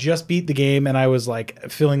 I just beat the game and I was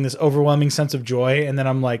like feeling this overwhelming sense of joy. And then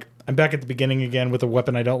I'm like, I'm back at the beginning again with a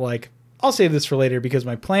weapon I don't like. I'll save this for later because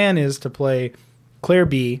my plan is to play Claire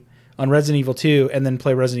B on Resident Evil 2 and then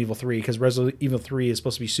play Resident Evil 3 because Resident Evil 3 is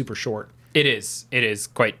supposed to be super short. It is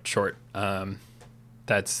quite short.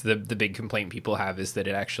 That's the big complaint people have is that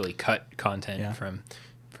it actually cut content from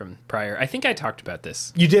prior. I think I talked about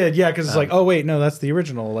this. You did, yeah, because it's like, oh wait, no, that's the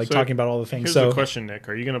original. Like talking about all the things. Here's the question, Nick: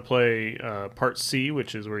 are you going to play Part C,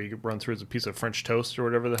 which is where you run through as a piece of French toast or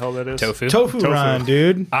whatever the hell that is? Tofu run,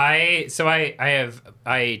 dude. I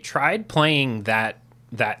tried playing that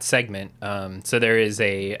segment. So there is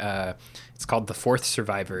it's called the Fourth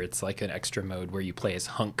Survivor. It's like an extra mode where you play as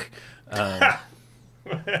Hunk.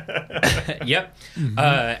 Yep.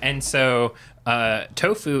 And so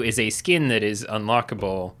Tofu is a skin that is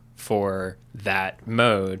unlockable for that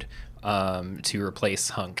mode to replace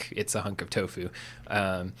Hunk. It's a hunk of tofu.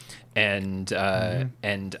 And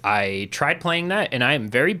I tried playing that, and I am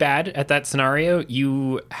very bad at that scenario.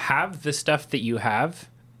 You have the stuff that you have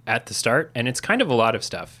at the start, and it's kind of a lot of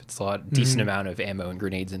stuff. It's a decent amount of ammo and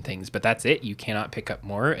grenades and things, but that's it. You cannot pick up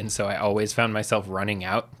more, and so I always found myself running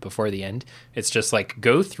out before the end. It's just like,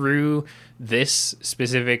 go through this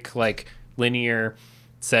specific like linear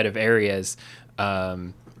set of areas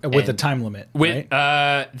with a time limit, right?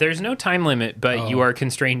 There's no time limit, but you are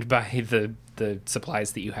constrained by the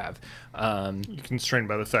supplies that you have. You're constrained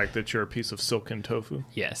by the fact that you're a piece of silken tofu.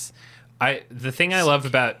 Yes. The thing I love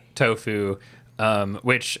about tofu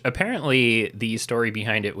Which apparently the story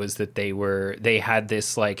behind it was that they had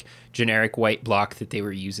this like generic white block that they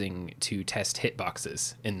were using to test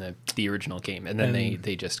hitboxes in the original game, and then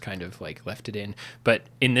they just kind of like left it in. But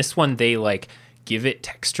in this one, they like give it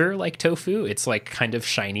texture like tofu. It's like kind of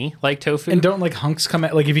shiny like tofu. And don't like hunks come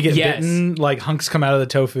out? Like if you get bitten, like hunks come out of the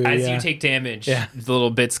tofu. As you take damage, the little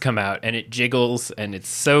bits come out, and it jiggles, and it's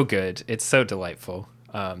so good. It's so delightful.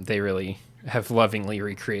 They really have lovingly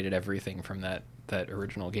recreated everything from that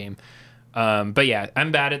original game. But yeah,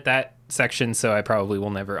 I'm bad at that section, so I probably will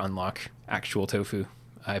never unlock actual tofu.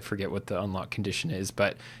 I forget what the unlock condition is,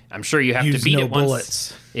 but I'm sure you have to beat it once.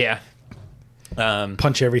 Bullets. Yeah.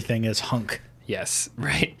 Punch everything as hunk. Yes,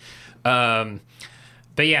 right. But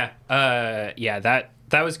yeah, that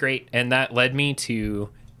was great, and that led me to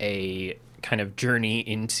a kind of journey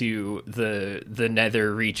into the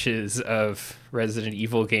nether reaches of Resident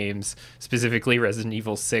Evil games, specifically Resident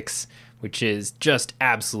Evil 6, which is just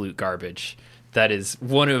absolute garbage. That is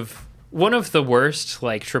one of the worst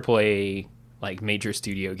like AAA like major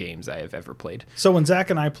studio games I have ever played. So when Zack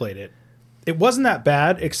and I played it, it wasn't that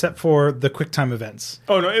bad, except for the QuickTime events.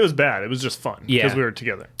 Oh, no, it was bad. It was just fun because we were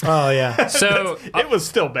together. Oh, yeah. So it was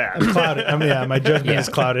still bad. I'm clouded. My judgment is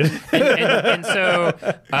clouded. And so...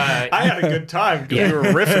 I had a good time because we were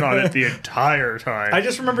riffing on it the entire time. I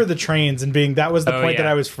just remember the trains and that was the point that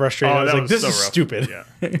I was frustrated. I was like, this is stupid.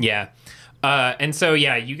 Yeah. And so,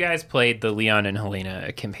 you guys played the Leon and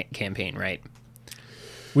Helena campaign, right?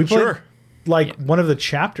 We played one of the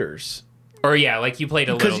chapters. Or like you played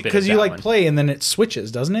a little bit because you play and then it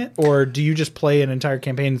switches, doesn't it? Or do you just play an entire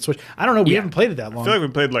campaign and switch? I don't know. We haven't played it that long. I feel like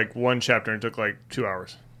we played like one chapter and it took like 2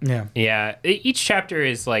 hours. Yeah. Each chapter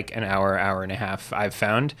is like an hour and a half, I've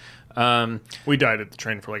found. We died at the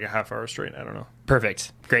train for like a half hour straight. I don't know.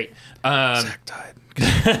 Perfect. Great. Zack died. He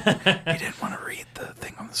didn't want to read the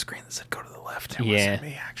thing on the screen that said go to the left. It wasn't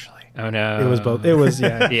me, actually. Oh no! It was both. It was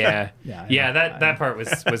yeah. That part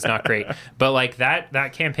was not great. But like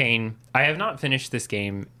that campaign, I have not finished this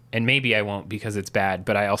game, and maybe I won't because it's bad.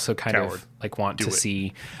 But I also kind of like want to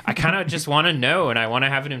see. I kind of just want to know, and I want to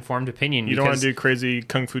have an informed opinion. You don't want to do crazy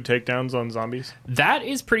kung fu takedowns on zombies? That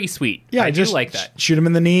is pretty sweet. Yeah, I just like that. Shoot him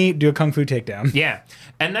in the knee, do a kung fu takedown. Yeah,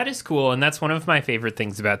 and that is cool, and that's one of my favorite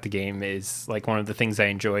things about the game. Is like one of the things I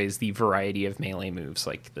enjoy is the variety of melee moves,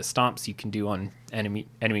 like the stomps you can do on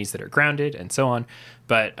enemies that are grounded and so on.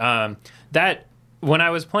 But that. When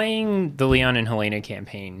I was playing the Leon and Helena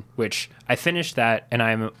campaign, which I finished that, and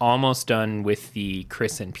I'm almost done with the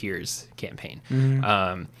Chris and Piers campaign.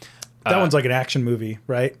 Mm-hmm. That one's like an action movie,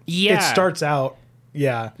 right? Yeah. It starts out,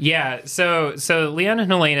 Yeah, so Leon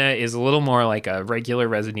and Helena is a little more like a regular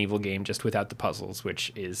Resident Evil game, just without the puzzles,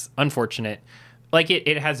 which is unfortunate. Like,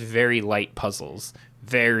 it has very light puzzles.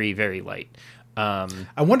 Very, very light. I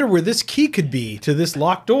wonder where this key could be to this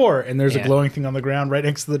locked door, and there's a glowing thing on the ground right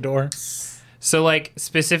next to the door. So, like,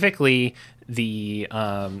 specifically, the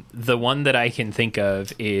one that I can think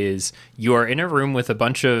of is you are in a room with a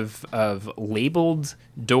bunch of labeled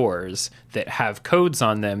doors that have codes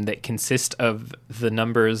on them that consist of the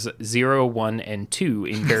numbers 0, 1, and 2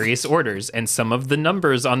 in various orders. And some of the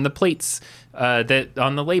numbers on the plates that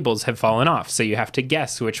on the labels have fallen off. So you have to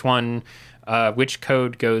guess which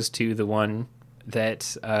code goes to the one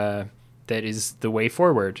that is the way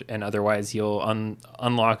forward, and otherwise you'll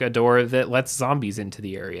unlock a door that lets zombies into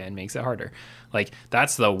the area and makes it harder. Like,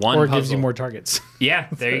 that's the one or puzzle. gives you more targets. Yeah,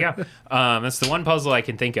 there you go. That's the one puzzle I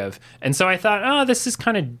can think of. And so I thought, this is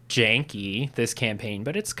kind of janky, this campaign,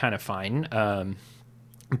 but it's kind of fine.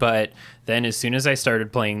 But then as soon as I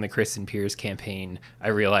started playing the Chris and Piers campaign, I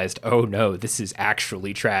realized, oh no, this is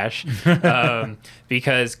actually trash.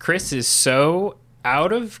 Because Chris is so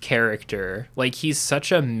out of character. Like, he's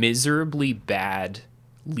such a miserably bad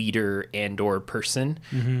leader and or person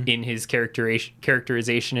in his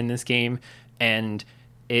characterization in this game, and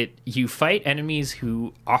you fight enemies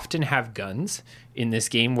who often have guns in this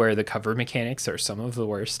game, where the cover mechanics are some of the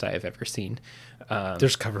worst I have ever seen.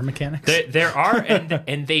 There's cover mechanics? There are,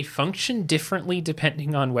 and they function differently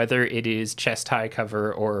depending on whether it is chest high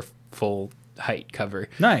cover or full height cover.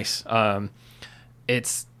 Nice.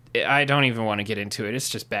 I don't even want to get into it. It's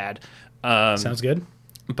just bad. Sounds good.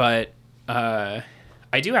 But I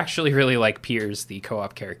do actually really like Piers, the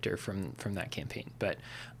co-op character from that campaign. But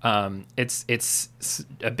it's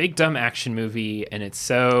a big dumb action movie, and it's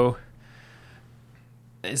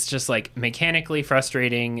just like mechanically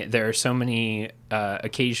frustrating. There are so many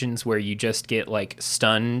occasions where you just get like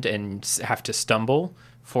stunned and have to stumble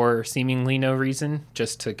for seemingly no reason,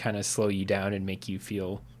 just to kind of slow you down and make you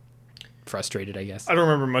feel frustrated, I guess. I don't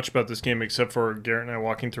remember much about this game except for Garrett and I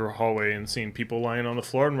walking through a hallway and seeing people lying on the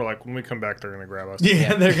floor, and we're like, when we come back, they're going to grab us.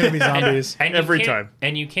 Yeah, they're going to be zombies. And every time.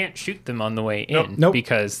 And you can't shoot them on the way in Nope.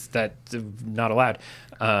 because that's not allowed.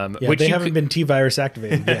 Which they haven't been T-virus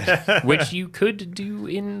activated yet. Which you could do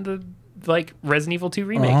in the Resident Evil 2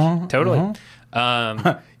 remake. Totally.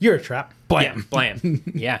 You're a trap. Blam. Yeah, blam.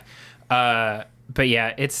 Yeah. But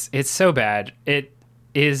yeah, it's so bad. It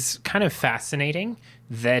is kind of fascinating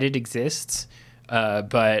that it exists,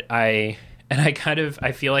 but I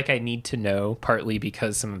feel like I need to know, partly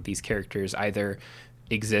because some of these characters either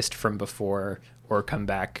exist from before or come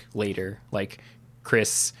back later. Like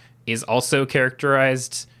Chris is also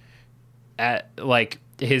characterized at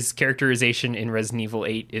his characterization in Resident Evil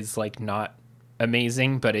 8 is not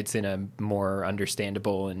amazing, but it's in a more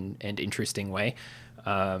understandable and interesting way.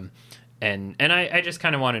 And I just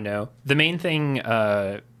kind of want to know. The main thing,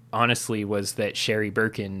 honestly, was that Sherry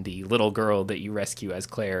Birkin, the little girl that you rescue as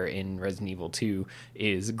Claire in Resident Evil 2,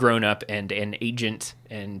 is grown up and an agent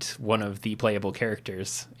and one of the playable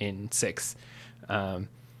characters in 6.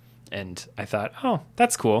 And I thought, oh,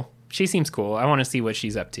 that's cool. She seems cool. I want to see what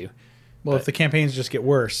she's up to. Well, if the campaigns just get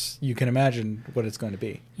worse, you can imagine what it's going to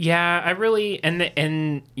be. Yeah, I really...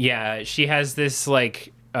 And yeah, she has this,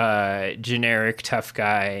 generic tough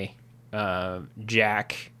guy...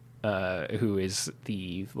 Jack, who is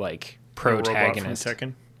the protagonist.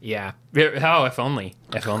 Tekken. Yeah. Oh, if only.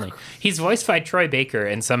 He's voiced by Troy Baker,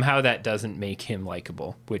 and somehow that doesn't make him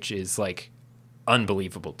likable, which is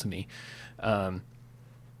unbelievable to me. But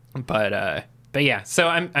yeah. So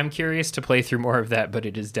I'm curious to play through more of that, but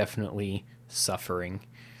it is definitely suffering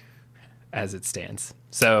as it stands.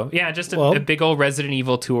 So yeah, just a big old Resident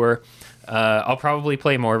Evil tour. I'll probably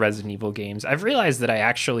play more Resident Evil games. I've realized that I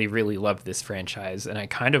actually really love this franchise, and I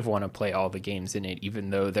kind of want to play all the games in it,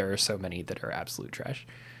 even though there are so many that are absolute trash.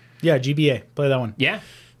 Yeah, GBA. Play that one. Yeah.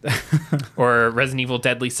 Or Resident Evil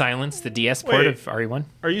Deadly Silence, the DS port of RE1.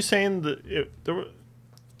 Are you saying that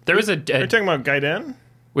there was a... Are you talking about Gaiden?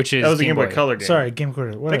 Which is that was a Game Boy Color game. Sorry, Game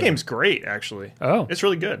Boy Color. That game's great, actually. Oh. It's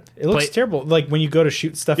really good. It looks terrible. When you go to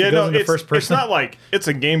shoot stuff, it goes into first person. It's not it's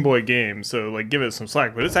a Game Boy game, so give it some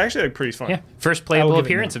slack, but it's actually pretty fun. Yeah. First playable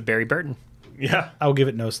appearance of Barry Burton. Yeah. I'll give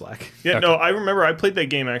it no slack. Yeah, okay. No, I remember I played that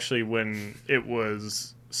game actually when it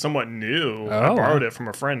was somewhat new. I borrowed it from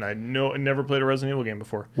a friend. I never played a Resident Evil game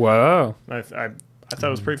before. Whoa. I thought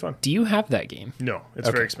it was pretty fun. Do you have that game? No, it's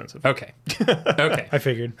very expensive. Okay. Okay. I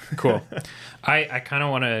figured. Cool. I kind of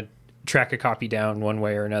want to track a copy down one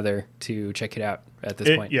way or another to check it out at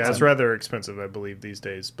this point. Yeah, it's rather expensive, I believe, these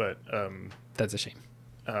days, but that's a shame.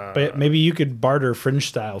 But maybe you could barter Fringe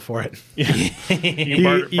style for it. Yeah.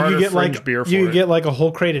 you could get Fringe beer for you could get a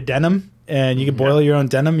whole crate of denim, and you could boil your own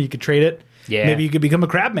denim. You could trade it. Yeah. Maybe you could become a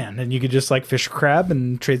crab man, and you could just fish a crab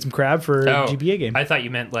and trade some crab for a GBA game. I thought you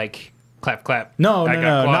meant clap clap. No,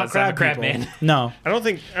 not crab man. No, I don't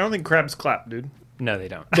think crabs clap, dude. No, they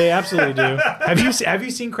don't. They absolutely do. Have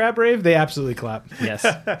you seen Crab Rave? They absolutely clap. Yes.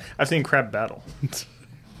 I've seen Crab Battle.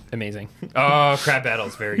 Amazing. Oh, Crab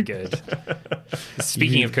Battle's very good.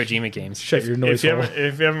 Speaking of Kojima games. Shut your noise hole.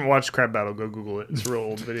 If you haven't watched Crab Battle, go Google it. It's a real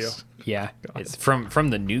old video. Yeah. It's from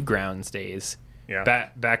the Newgrounds days. Yeah.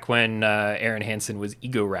 Back when Aaron Hansen was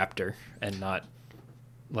Ego Raptor and not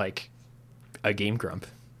a Game Grump.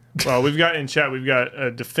 Well, we've got in chat,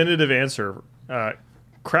 a definitive answer.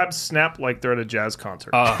 Crabs snap like they're at a jazz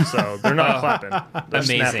concert. So they're not clapping. They're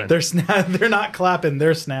amazing. Snapping. They're not clapping.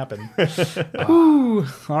 They're snapping. Ooh,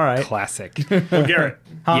 all right. Classic. Well, Garrett.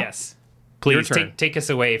 Yes. Please take us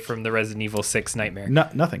away from the Resident Evil 6 nightmare.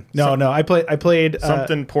 Nothing. No. I played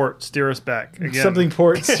something port steer us back again. Something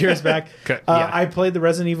port steer us back. Yeah. I played the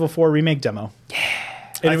Resident Evil 4 remake demo. Yeah.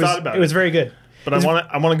 I thought about it. It was very good. But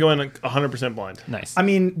I want to go in 100% blind. Nice. I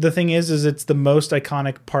mean, the thing is it's the most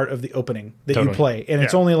iconic part of the opening that you play, and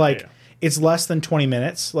it's only it's less than 20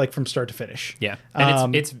 minutes, from start to finish. Yeah,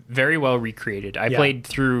 and it's very well recreated. I played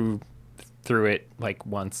through it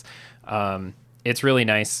once. It's really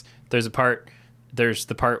nice. There's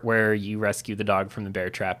the part where you rescue the dog from the bear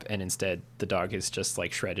trap, and instead the dog is just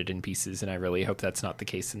shredded in pieces. And I really hope that's not the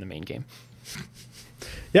case in the main game.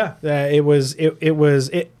 Yeah, it was.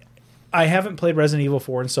 I haven't played Resident Evil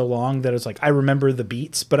 4 in so long that it's I remember the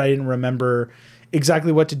beats, but I didn't remember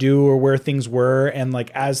exactly what to do or where things were. And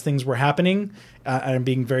as things were happening, and I'm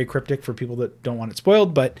being very cryptic for people that don't want it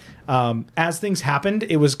spoiled, but as things happened,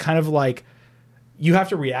 it was kind of you have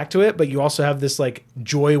to react to it, but you also have this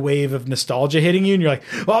joy wave of nostalgia hitting you, and you're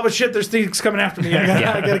oh, but shit, there's things coming after me.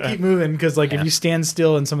 I gotta keep moving, because if you stand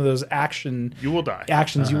still in some of those you will die.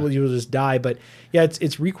 You will just die. But yeah,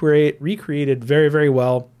 it's recreated very, very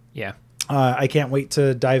well. Yeah. I can't wait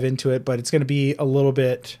to dive into it, but it's going to be a little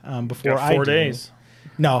bit before I do. 4 days.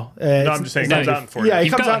 No, I'm just saying it comes out in 4 days. Yeah, it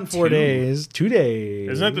comes out in 4 days. 2 days.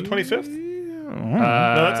 Isn't it the 25th? No,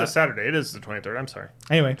 that's a Saturday. It is the 23rd. I'm sorry.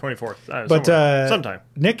 Anyway, 24th. But sometime.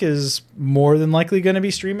 Nick is more than likely going to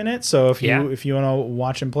be streaming it. So if you want to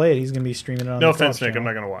watch him play it, he's going to be streaming it on. No the offense, channel. Nick. I'm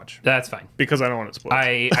not going to watch. That's fine because I don't want it spoiled.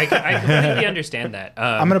 I completely understand that.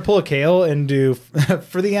 I'm going to pull a Kale and do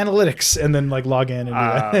for the analytics, and then like log in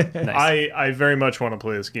and do that. Nice. I very much want to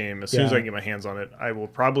play this game as soon as I can get my hands on it. I will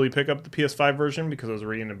probably pick up the PS5 version because I was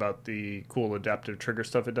reading about the cool adaptive trigger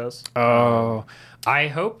stuff it does. Oh, I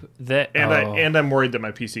hope that. And I'm worried that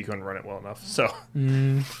my PC couldn't run it well enough. So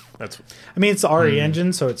that's. I mean, it's the RE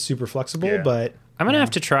engine, so it's super flexible. But I'm gonna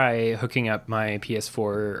have to try hooking up my PS4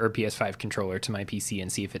 or PS5 controller to my PC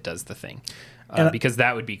and see if it does the thing, because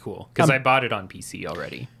that would be cool. Because I bought it on PC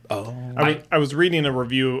already. Oh, I was reading a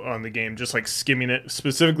review on the game, just like skimming it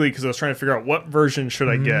specifically because I was trying to figure out what version should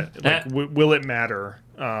I get. Like, will it matter?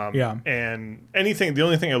 And anything. The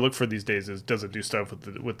only thing I look for these days is does it do stuff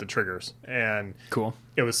with the triggers? And cool.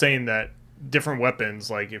 It was saying that different weapons,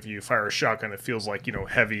 like if you fire a shotgun, it feels like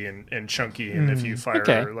heavy and chunky, and if you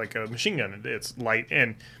fire like a machine gun, it's light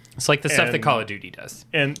and it's like the stuff that Call of Duty does.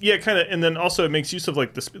 And kind of. And then also it makes use of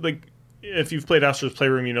like if you've played Astro's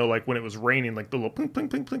Playroom, like when it was raining, like the little plink, plink,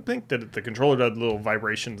 plink, plink, plink, that the controller does little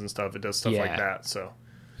vibrations and stuff. It does stuff like that. So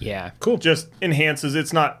yeah, cool. Just enhances.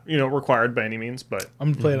 It's not required by any means, but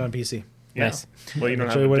I'm gonna play it on PC. Yeah. Nice. Well, you don't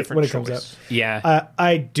have a different choice. Comes out. Yeah,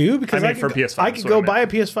 I do because for PS5. I could go buy a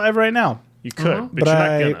PS5 right now. You could, but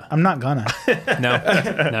I'm not gonna.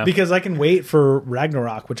 No. Because I can wait for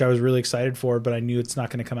Ragnarok, which I was really excited for, but I knew it's not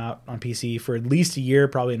going to come out on PC for at least a year,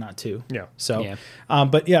 probably not 2. Yeah. So,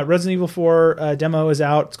 but yeah, Resident Evil 4 demo is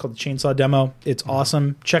out. It's called the Chainsaw Demo. It's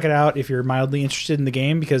awesome. Check it out if you're mildly interested in the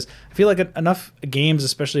game, because I feel like enough games,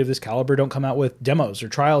 especially of this caliber, don't come out with demos or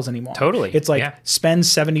trials anymore. Totally. It's like spend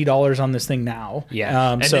 $70 on this thing now.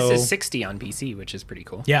 Yeah. And this is $60 on PC, which is pretty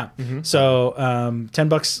cool. Yeah. So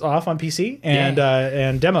 $10 off on PC.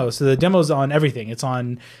 And demos. So the demo's on everything. It's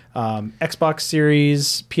on Xbox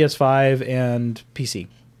Series, PS5, and PC.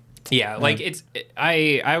 Yeah, like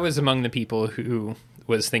I was among the people who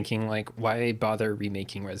was thinking like, why bother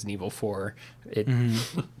remaking Resident Evil 4?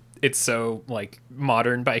 It's so like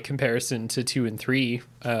modern by comparison to 2 and 3.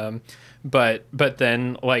 But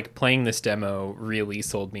then like playing this demo really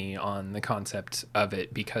sold me on the concept of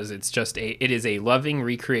it, because it is a loving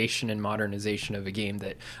recreation and modernization of a game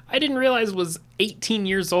that I didn't realize was 18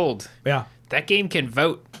 years old. Yeah. That game can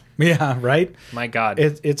vote. Yeah, right? My God.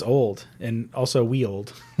 It's old, and also we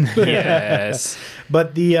old. Yes.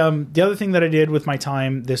 But the other thing that I did with my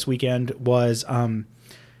time this weekend was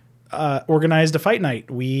organized a fight night.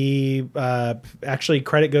 We actually,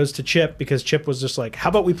 credit goes to Chip, because Chip was just like, how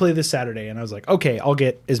about we play this Saturday? And I was like, okay, I'll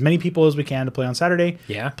get as many people as we can to play on Saturday.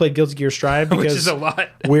 Yeah. Played Guilty Gear Strive because which is a lot.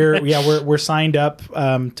 we're signed up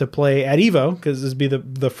to play at Evo, because this would be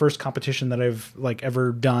the first competition that I've like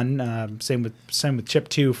ever done. Same with Chip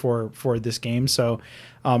too for this game. So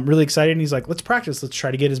really excited. And he's like, let's practice. Let's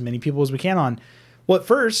try to get as many people as we can on. Well, at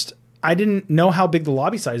first, I didn't know how big the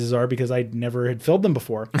lobby sizes are because I never had filled them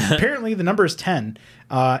before. Apparently the number is 10.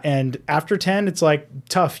 And after 10, it's like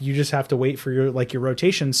tough. You just have to wait for your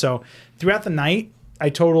rotation. So throughout the night, I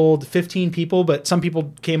totaled 15 people, but some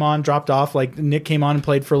people came on, dropped off. Like Nick came on and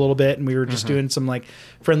played for a little bit, and we were just doing some like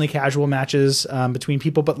friendly casual matches between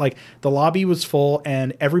people. But like the lobby was full,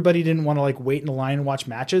 and everybody didn't want to like wait in the line and watch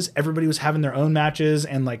matches. Everybody was having their own matches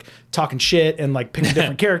and like talking shit and like picking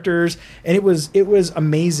different characters, and it was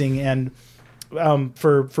amazing. And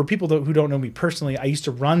for people who don't know me personally, I used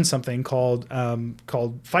to run something called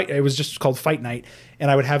Fight. It was just called Fight Night, and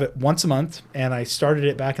I would have it once a month. And I started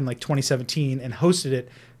it back in like 2017 and hosted it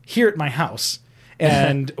here at my house,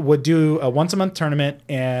 and would do a once a month tournament.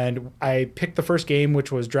 And I picked the first game,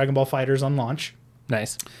 which was Dragon Ball Fighters on launch.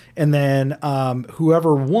 Nice. And then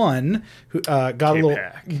whoever won got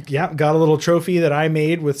a little trophy that I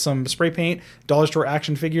made with some spray paint, dollar store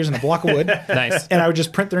action figures, and a block of wood. Nice. And I would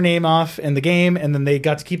just print their name off in the game, and then they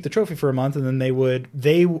got to keep the trophy for a month. And then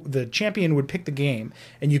the champion would pick the game,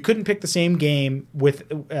 and you couldn't pick the same game with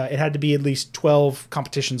it had to be at least 12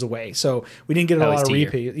 competitions away. So we didn't get a lot of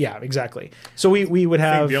repeat. Yeah, exactly. So we would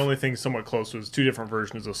have, I think the only thing somewhat close was 2 different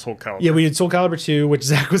versions of Soul Calibur. Yeah, we did Soul Calibur 2, which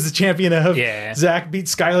Zack was the champion of. Yeah. Zack beat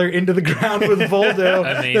Skylar into the ground with Voldo.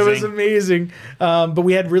 Amazing. That was amazing. But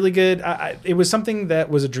we had really good. It was something that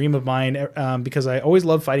was a dream of mine because I always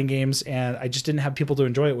loved fighting games, and I just didn't have people to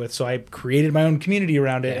enjoy it with. So I created my own community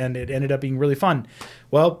around it, and it ended up being really fun.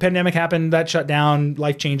 well, pandemic happened, that shut down,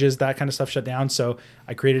 life changes, that kind of stuff shut down. So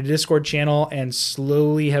I created a Discord channel and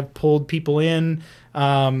slowly have pulled people in,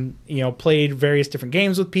 played various different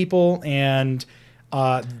games with people, and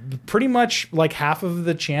pretty much like half of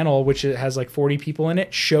the channel, which it has like 40 people in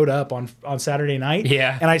it, showed up on Saturday night.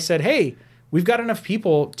 Yeah. And I said, hey, we've got enough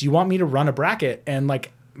people. Do you want me to run a bracket? And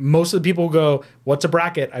like most of the people go, what's a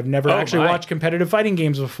bracket? I've never actually watched competitive fighting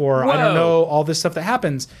games before. Whoa. I don't know all this stuff that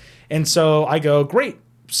happens. And so I go, great,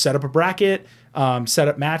 set up a bracket, set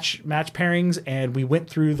up match pairings, and we went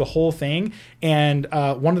through the whole thing. And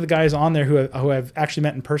one of the guys on there who I've actually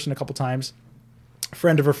met in person a couple times,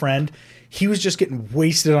 friend of a friend, he was just getting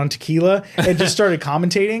wasted on tequila and just started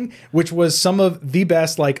commentating, which was some of the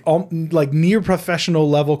best, like near professional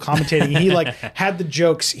level commentating. He like had the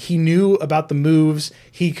jokes. He knew about the moves.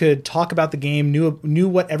 He could talk about the game, knew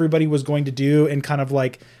what everybody was going to do, and kind of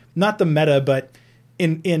like not the meta, but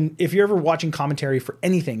in if you're ever watching commentary for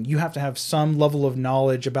anything, you have to have some level of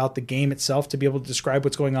knowledge about the game itself to be able to describe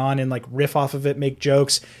what's going on and like riff off of it, make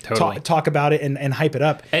jokes, talk about it, and hype it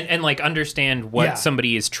up. And like understand what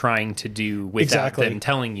somebody is trying to do without them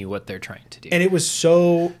telling you what they're trying to do. And it was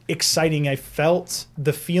so exciting. I felt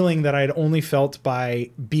the feeling that I had only felt by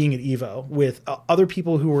being at EVO with other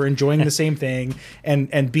people who were enjoying the same thing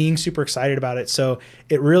and being super excited about it. So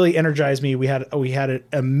it really energized me. We had an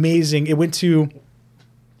amazing, it went to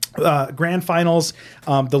grand finals.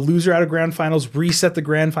 The loser out of grand finals reset the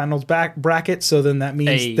grand finals bracket. So then that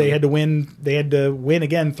means they had to win. They had to win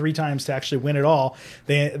again 3 times to actually win it all.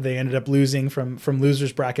 They ended up losing from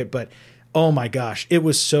losers bracket, but oh my gosh, it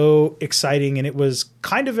was so exciting, and it was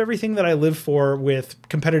kind of everything that I live for with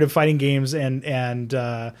competitive fighting games and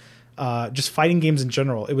just fighting games in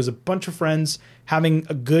general. It was a bunch of friends having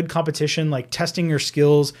a good competition, like testing your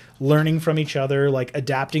skills, learning from each other, like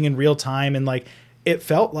adapting in real time, and like. It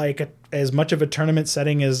felt like as much of a tournament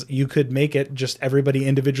setting as you could make it, just everybody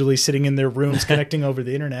individually sitting in their rooms connecting over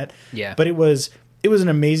the internet. Yeah. But it was an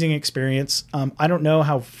amazing experience. I don't know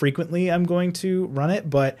how frequently I'm going to run it,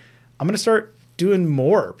 but I'm going to start doing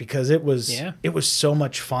more because it was so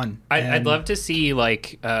much fun. I'd love to see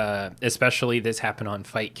like especially this happen on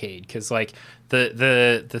Fightcade, because like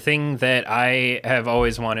the thing that I have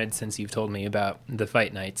always wanted since you've told me about the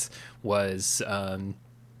fight nights was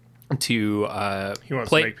he wants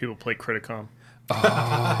to make people play Criticom.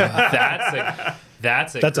 Oh,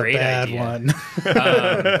 that's a great bad idea. One.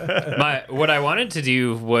 What I wanted to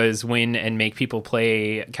do was win and make people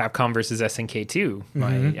play Capcom versus SNK 2,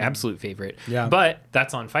 my absolute favorite. Yeah. But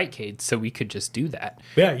that's on Fightcade, so we could just do that.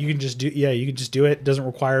 Yeah, you can just do it. It doesn't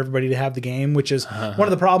require everybody to have the game, which is one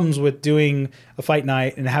of the problems with doing a fight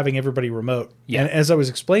night and having everybody remote. Yeah. And as I was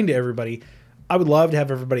explaining to everybody, I would love to have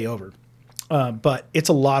everybody over. But it's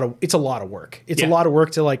a lot of work. It's a lot of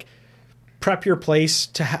work to like prep your place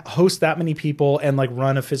to host that many people and like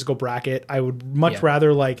run a physical bracket. I would much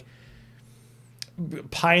rather like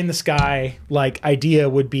pie in the sky like idea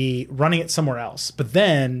would be running it somewhere else. But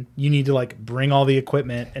then you need to like bring all the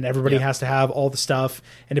equipment, and everybody has to have all the stuff.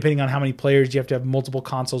 And depending on how many players, you have to have multiple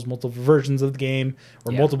consoles, multiple versions of the game,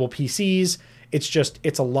 or multiple PCs.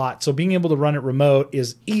 It's a lot. So being able to run it remote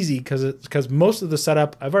is easy because most of the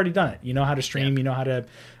setup, I've already done it. You know how to stream, you know how to,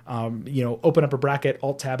 open up a bracket,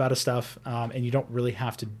 alt tab out of stuff, and you don't really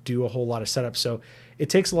have to do a whole lot of setup. So it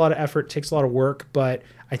takes a lot of effort, takes a lot of work, but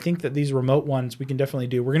I think that these remote ones we can definitely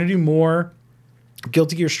do. We're going to do more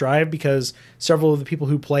Guilty Gear Strive because several of the people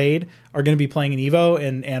who played are going to be playing in EVO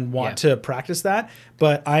and want to practice that.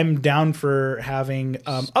 But I'm down for having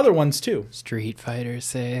other ones too. Street Fighter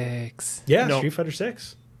 6. Yeah, nope. Street Fighter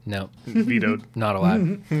 6. No. Vetoed. Not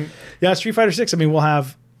allowed. Yeah, Street Fighter 6. I mean, we'll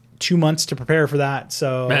have 2 months to prepare for that.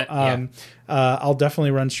 So I'll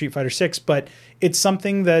definitely run Street Fighter 6. But it's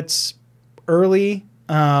something that's early.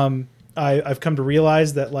 I've come to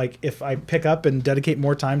realize that like if I pick up and dedicate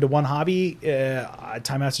more time to one hobby,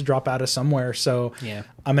 time has to drop out of somewhere. So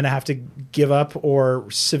I'm going to have to give up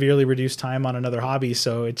or severely reduce time on another hobby.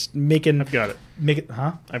 So it's making... I've got it.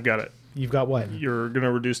 I've got it. You've got what? You're going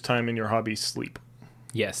to reduce time in your hobby sleep.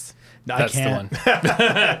 Yes. That's the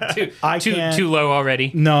one. Too low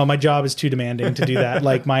already. No, my job is too demanding to do that.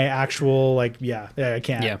 Like my actual, I can't.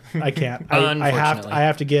 Yeah. I can't. I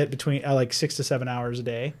have to get between like 6 to 7 hours a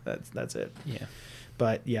day. That's it. Yeah.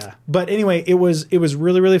 But anyway, it was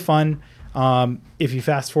really, really fun. If you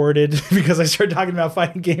fast forwarded because I started talking about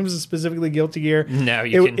fighting games and specifically Guilty Gear. No,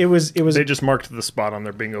 it was. They just marked the spot on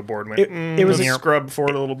their bingo board. It was a scrub for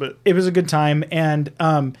it a little bit. It was a good time, and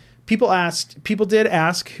people did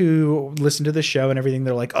ask who listened to the show and everything.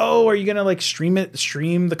 They're like, "Oh, are you gonna like stream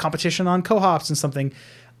the competition on CoHops and something?"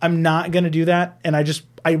 I'm not going to do that. And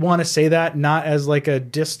I want to say that not as like a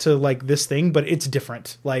diss to like this thing, but it's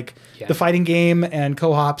different. Like the fighting game and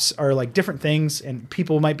CoHops are like different things, and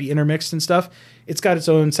people might be intermixed and stuff. It's got its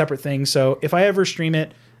own separate thing. So if I ever stream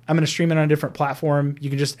it, I'm going to stream it on a different platform. You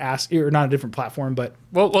can just ask, or not a different platform, but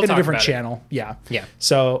we'll in a different channel. Yeah.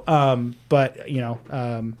 So, but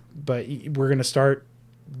we're going to start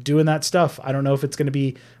doing that stuff. I don't know if it's going to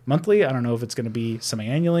be monthly. I don't know if it's going to be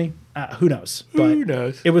semi-annually. Who knows? But who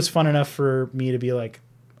knows? It was fun enough for me to be like,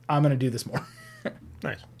 I'm going to do this more.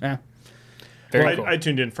 Nice. Yeah. Very cool. I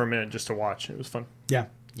tuned in for a minute just to watch. It was fun. Yeah.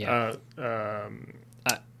 Yeah.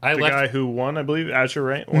 The guy who won, I believe, Azure,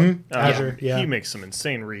 right? Won? Azure, yeah. He makes some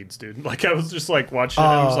insane reads, dude. Like, I was just like watching it.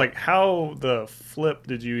 I was like, how the flip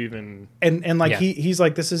did you even? And like he's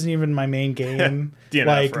like, this isn't even my main game. DNF,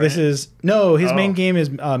 like right? this is his main game is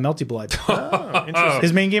Melty Blood. Oh, interesting.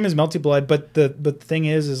 His main game is Melty Blood, but the thing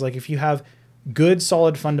is like if you have good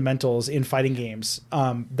solid fundamentals in fighting games,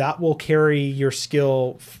 that will carry your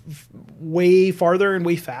skill way farther and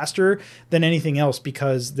way faster than anything else,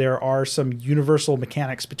 because there are some universal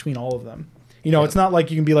mechanics between all of them. You know, it's not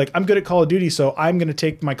like you can be like, I'm good at Call of Duty, so I'm going to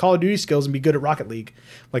take my Call of Duty skills and be good at Rocket League.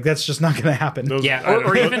 Like, that's just not going to happen.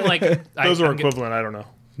 Or even like those are equivalent. I don't know.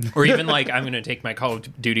 Or even like, I'm going to take my Call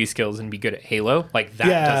of Duty skills and be good at Halo. Like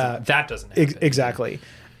that doesn't happen. Exactly.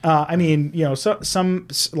 I mean, you know, some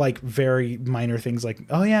like very minor things like,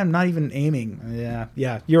 oh yeah, I'm not even aiming.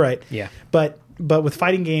 Yeah, you're right. Yeah. But with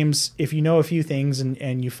fighting games, if you know a few things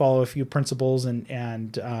and you follow a few principles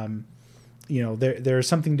and you know, there's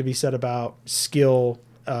something to be said about skill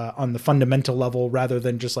on the fundamental level rather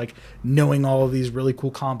than just like knowing all of these really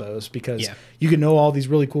cool combos, because you can know all these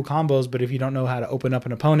really cool combos, but if you don't know how to open up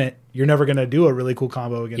an opponent, you're never going to do a really cool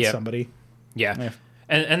combo against somebody. Yeah.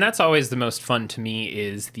 And that's always the most fun to me,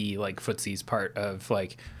 is the like footsies part of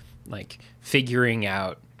like figuring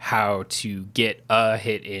out how to get a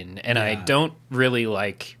hit in. And I don't really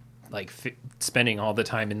like spending all the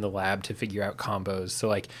time in the lab to figure out combos. So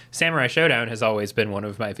like Samurai Showdown has always been one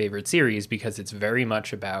of my favorite series, because it's very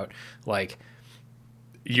much about like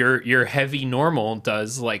your heavy normal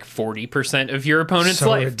does like 40% of your opponent's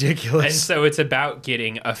life. Ridiculous. And so it's about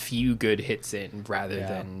getting a few good hits in rather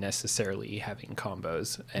than necessarily having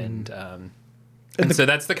combos. And so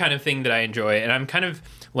that's the kind of thing that I enjoy. And I'm kind of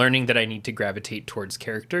learning that I need to gravitate towards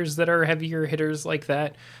characters that are heavier hitters like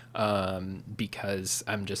that, because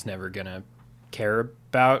I'm just never going to care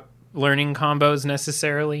about learning combos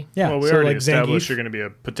necessarally. Yeah. Well, we already established you're going to be a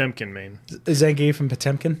Potemkin main. Zangief and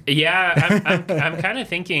Potemkin. Yeah, I'm kind of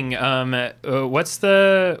thinking, what's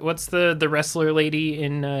the wrestler lady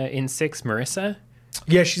in 6, Marissa?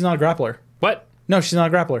 Yeah, she's not a grappler. What? No, she's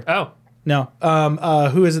not a grappler. Oh. No.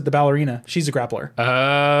 Who is it? The ballerina. She's a grappler.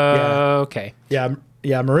 Okay.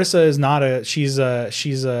 Yeah, Marissa is not a. She's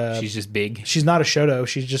just big. She's not a Shoto.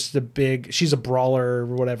 She's just a big. She's a brawler or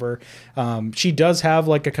whatever. She does have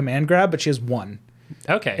like a command grab, but she has one.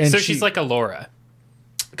 Okay, and so she's like a Laura.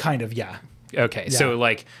 Kind of, yeah. Okay, so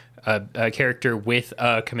like a character with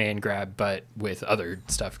a command grab, but with other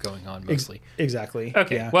stuff going on mostly. Exactly.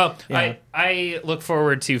 Okay. Yeah. Well, yeah. I look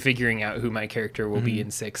forward to figuring out who my character will be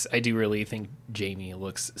in 6. I do really think Jamie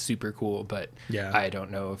looks super cool, but I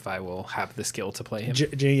don't know if I will have the skill to play him.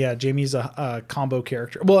 Jamie's a combo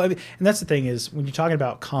character. Well, and that's the thing is, when you're talking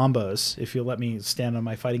about combos, if you'll let me stand on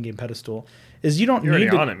my fighting game pedestal, is you don't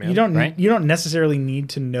necessarily need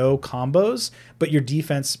to know combos, but your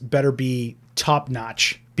defense better be top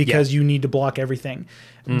notch, because you need to block everything.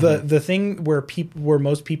 The thing where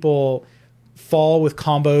most people fall with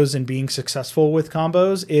combos and being successful with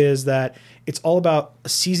combos is that it's all about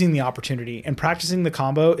seizing the opportunity, and practicing the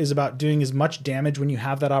combo is about doing as much damage when you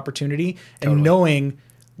have that opportunity and knowing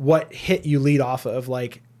what hit you lead off of.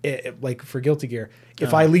 Like for Guilty Gear,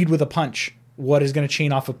 if I lead with a punch, what is going to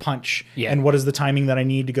chain off a punch, and what is the timing that I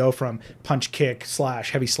need to go from punch, kick,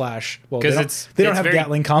 slash, heavy slash. Well, they don't have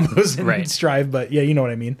Gatling combos in Strive, but yeah, you know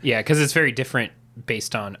what I mean. Yeah, because it's very different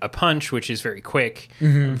based on a punch, which is very quick,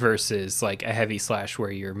 versus like a heavy slash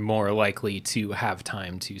where you're more likely to have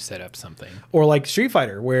time to set up something. Or like Street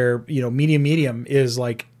Fighter, where, you know, medium is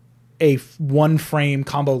like a one frame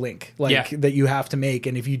combo link that you have to make,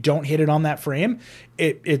 and if you don't hit it on that frame,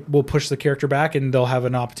 it will push the character back and they'll have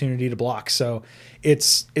an opportunity to block. So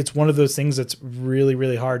it's one of those things that's really,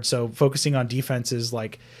 really hard. So focusing on defense is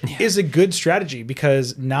a good strategy,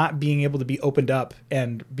 because not being able to be opened up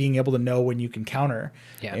and being able to know when you can counter.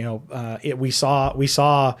 You know, we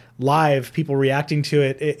saw live people reacting to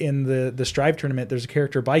it in the Strive tournament. There's a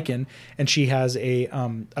character Biken, and she has a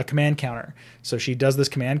command counter. So she does this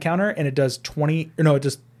command counter, and it does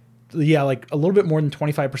like a little bit more than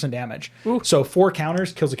 25% damage. Ooh. So 4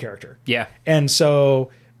 counters kills a character. Yeah. And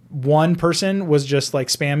so one person was just like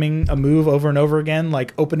spamming a move over and over again,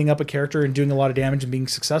 like opening up a character and doing a lot of damage and being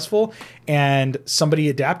successful. And somebody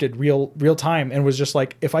adapted real time and was just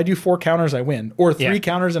like, if I do 4 counters, I win, or 3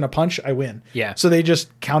 counters and a punch, I win. Yeah. So they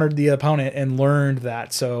just countered the opponent and learned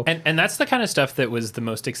that. So and that's the kind of stuff that was the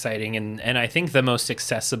most exciting and I think the most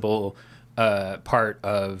accessible part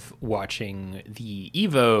of watching the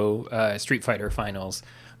Evo Street Fighter finals.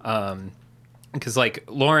 Because like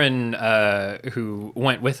Lauren, who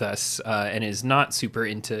went with us and is not super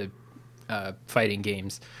into fighting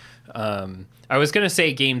games, I was going to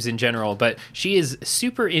say games in general, but she is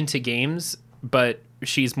super into games, but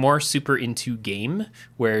she's more super into game,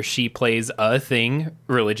 where she plays a thing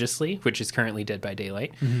religiously, which is currently Dead by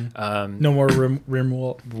Daylight. Mm-hmm. No more Rim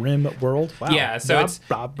World. Wow. Yeah, so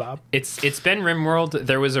Bob. It's been RimWorld.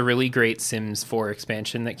 There was a really great Sims 4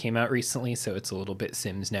 expansion that came out recently, so it's a little bit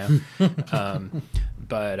Sims now.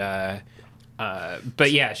 But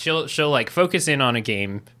yeah, she'll like focus in on a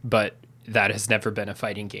game, but that has never been a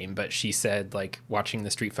fighting game. But she said, like, watching the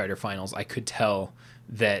Street Fighter finals, I could tell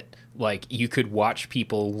that like you could watch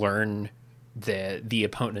people learn the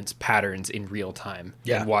opponent's patterns in real time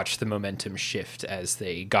and watch the momentum shift as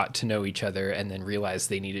they got to know each other and then realized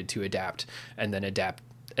they needed to adapt and then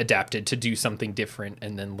adapted to do something different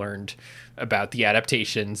and then learned about the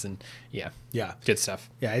adaptations and good stuff.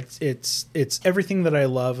 Yeah, it's everything that I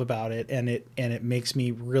love about it, and it makes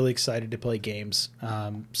me really excited to play games.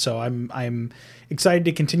 So I'm excited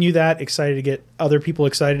to continue that, excited to get other people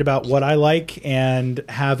excited about what I like and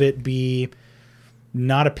have it be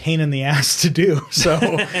not a pain in the ass to do. So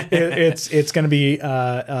it's going to be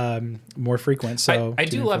more frequent. So I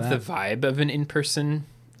do love the vibe of an in-person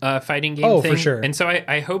fighting game thing. For sure. And so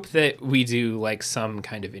I hope that we do like some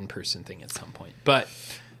kind of in-person thing at some point.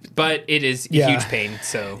 But it is a huge pain.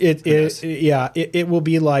 So it will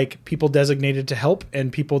be like people designated to help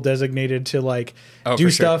and people designated to like do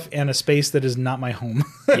stuff in a space that is not my home.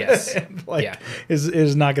 Yes.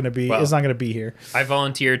 is not going to be is not going to be here. I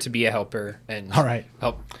volunteer to be a helper and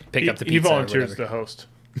help pick up the pizza. He volunteers to host.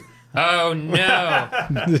 Oh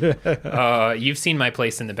no! You've seen my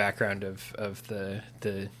place in the background of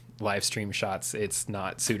the live stream shots. It's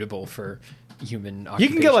not suitable for human occupation. You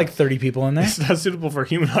can get like 30 people in there. It's not suitable for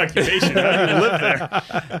human occupation. I don't even live there.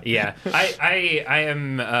 Yeah,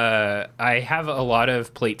 I have a lot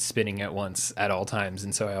of plates spinning at once at all times,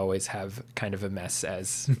 and so I always have kind of a mess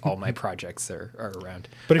as all my projects are around.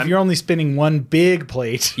 But if you're only spinning one big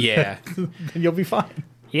plate, then you'll be fine.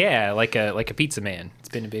 Yeah, like a pizza man. It's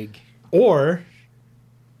been a big... Or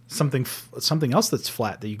something else that's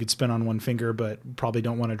flat that you could spin on one finger, but probably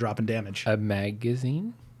don't want to drop in damage. A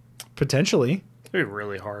magazine? Potentially. It'd be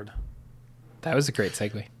really hard. That was a great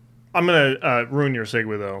segue. I'm going to ruin your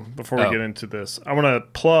segue, though, before we get into this. I want to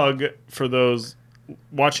plug for those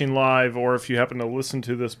watching live, or if you happen to listen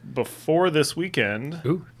to this before this weekend,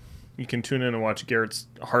 you can tune in and watch Garrett's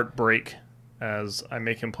Heartbreak as I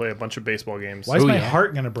make him play a bunch of baseball games. Why is my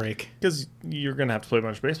heart going to break? Because you're going to have to play a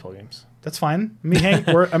bunch of baseball games. That's fine. I'm going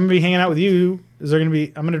to be hanging out with you.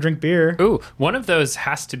 I'm going to drink beer. Ooh, one of those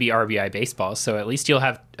has to be RBI baseball, so at least you'll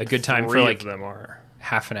have a good time for like of them are.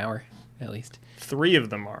 Half an hour, at least. 3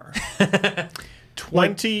 of them are.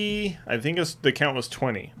 20, I think the count was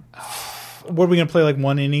 20. What are we going to play, like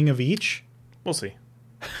 1 inning of each? We'll see.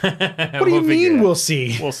 What do you mean we'll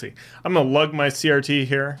see? We'll see. I'm going to lug my CRT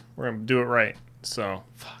here. We're going to do it right. So,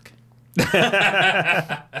 fuck.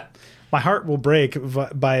 My heart will break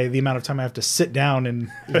by the amount of time I have to sit down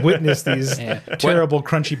and witness these terrible,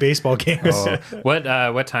 crunchy baseball games.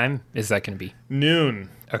 What time is that going to be? Noon.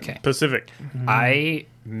 Okay. Pacific. I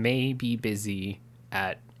may be busy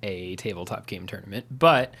at a tabletop game tournament,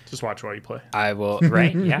 but just watch while you play. I will,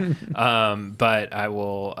 right? Yeah. But I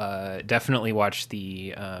will definitely watch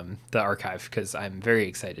the archive because I'm very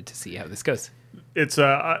excited to see how this goes. It's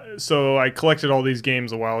so I collected all these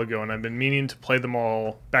games a while ago, and I've been meaning to play them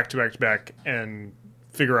all back to back to back and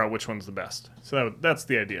figure out which one's the best. So that's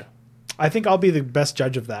the idea. I think I'll be the best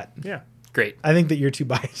judge of that. Yeah, great. I think that you're too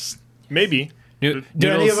biased. Maybe. Do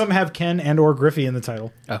any of them have Ken and or Griffey in the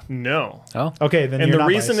title? No. Oh. Okay, then and you're the not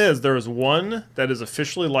reason biased. is there is one that is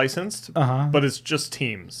officially licensed, but it's just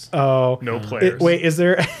teams. Oh. No players. Wait, is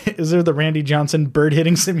there the Randy Johnson bird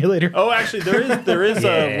hitting simulator? Oh, actually there is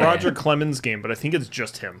a Roger Clemens game, but I think it's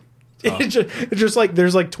just him. It's just like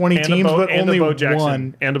there's like 20 teams, but only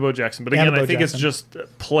one. And a Bo Jackson. But again, I think it's just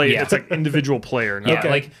play. Yeah. It's like individual player.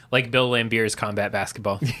 Like Bill Lambier's Combat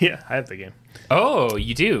Basketball. Yeah, I have the game. Oh,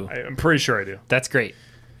 you do? I'm pretty sure I do. That's great.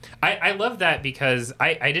 I love that because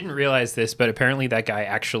I didn't realize this, but apparently that guy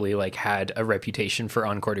actually like had a reputation for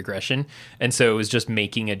on-court aggression, and so it was just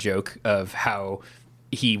making a joke of how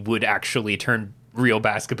he would actually turn real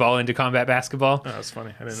basketball into combat basketball. Oh, that's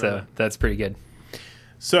funny. I didn't know So that. that's pretty good.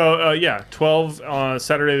 So 12 on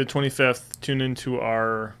Saturday the 25th. Tune into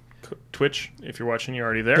our Twitch if you're watching. You're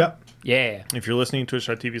already there. Yep. Yeah. If you're listening,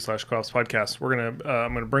 twitch.tv/CoHops podcast.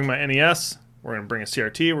 I'm gonna bring my NES. We're going to bring a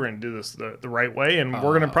CRT. We're going to do this the right way. And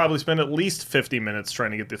we're going to probably spend at least 50 minutes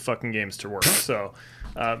trying to get the fucking games to work. So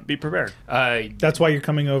be prepared. That's why you're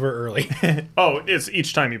coming over early. Oh, it's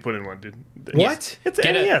each time you put in one, dude. What? It's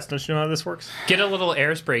NES. Don't you know how this works? Get a little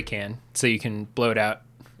air spray can so you can blow it out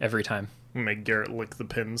every time. I'm going to make Garrett lick the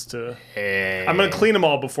pins to... Hey. I'm going to clean them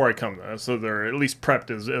all before I come, though, so they're at least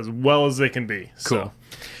prepped as well as they can be. Cool. So.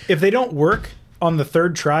 If they don't work... on the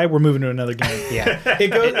third try, we're moving to another game. Yeah.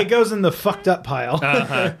 It goes in the fucked up pile.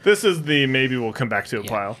 This is the maybe we'll come back to a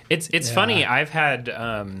pile. It's funny. I've had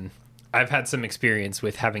some experience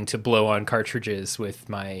with having to blow on cartridges with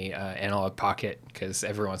my Analog Pocket because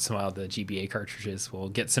every once in a while the GBA cartridges will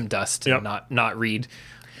get some dust and not read.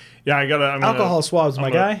 Yeah, alcohol swabs, my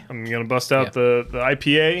guy. I'm gonna bust out the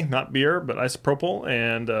IPA, not beer, but isopropyl,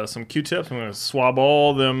 and some Q-tips. I'm gonna swab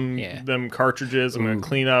all them cartridges. I'm gonna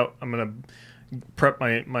clean out. I'm gonna prep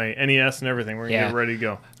my NES and everything. We're gonna get ready to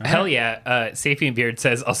go. Hell yeah! Sapien Beard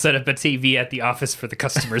says I'll set up a TV at the office for the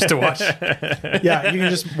customers to watch. Yeah, you can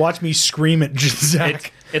just watch me scream at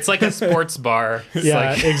Zack. It's like a sports bar.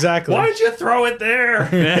 It's exactly. Why'd you throw it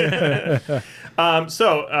there?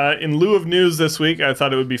 In lieu of news this week, I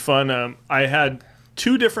thought it would be fun. I had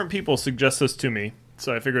 2 different people suggest this to me,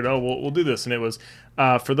 so I figured, we'll do this. And it was,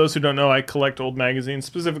 for those who don't know, I collect old magazines,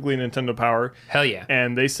 specifically Nintendo Power. Hell yeah.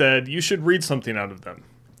 And they said, you should read something out of them.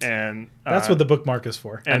 And that's what the bookmark is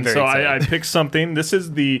for. And so I picked something. This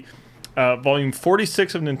is the volume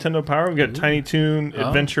 46 of Nintendo Power. We've got Tiny Toon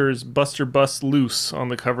Adventures Buster Bust Loose on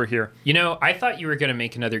the cover here. You know, I thought you were going to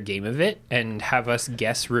make another game of it and have us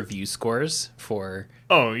guess review scores for...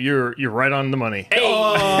 Oh, you're right on the money. Hey!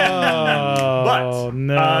 Oh,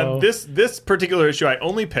 no. This particular issue I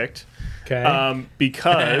only picked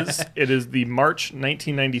because it is the March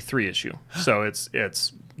 1993 issue. So it's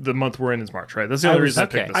the month we're in is March, right? That's the only reason I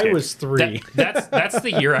picked this game. I was 3. That's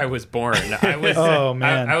the year I was born. I was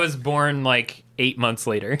I was born like 8 months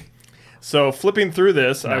later. So flipping through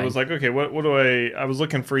this, I was like, okay, what do I was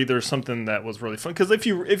looking for either something that was really fun, because if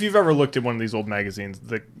you've ever looked at one of these old magazines,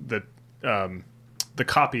 the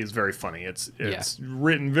copy is very funny. It's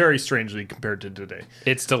written very strangely compared to today.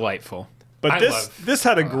 It's delightful. But this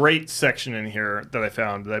had a great section in here that I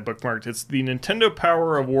found that I bookmarked. It's the Nintendo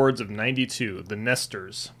Power Awards of '92, the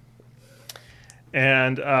Nesters.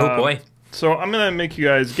 And oh boy! So I'm gonna make you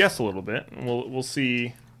guys guess a little bit, and we'll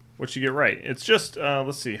see what you get right. It's just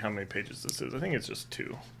let's see how many pages this is. I think it's just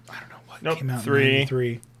 2. I don't know what. Came out 3. In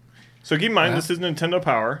 93. So keep in mind this is Nintendo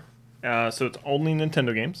Power, so it's only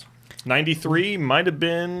Nintendo games. 93 might have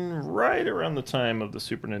been right around the time of the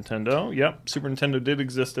Super Nintendo. Yep, Super Nintendo did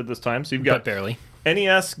exist at this time. So you've got barely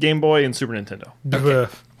NES, Game Boy, and Super Nintendo.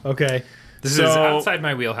 Okay. This is outside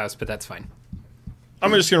my wheelhouse, but that's fine.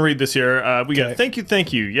 I'm just going to read this here. We got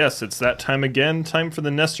thank you. Yes, it's that time again. Time for the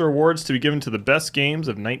Nestor Awards to be given to the best games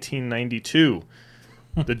of 1992.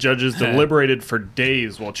 The judges deliberated for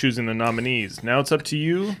days while choosing the nominees. Now it's up to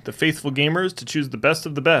you, the faithful gamers, to choose the best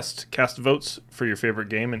of the best. Cast votes for your favorite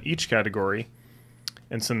game in each category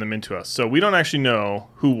and send them in to us. So we don't actually know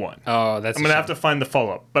who won. Oh, that's I'm going to have to find the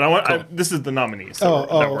follow-up. But this is the nominees that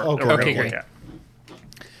we're going to look at.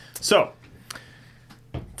 So,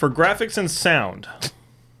 for graphics and sound,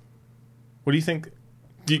 what do you think?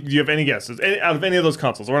 Do you have any guesses? Out of any of those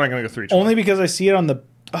consoles? We're not going to go through each one. Only because I see it on the...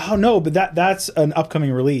 Oh, no, but that's an upcoming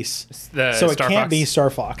release. So it can't be Star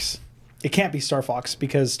Fox. It can't be Star Fox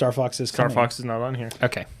because Star Fox is coming. Star Fox is not on here.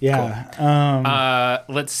 Okay. Yeah.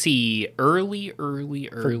 Cool. Let's see. Early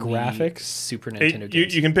for graphics? Super Nintendo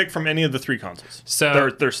games. You can pick from any of the 3 consoles.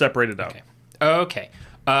 So they're separated out. Okay.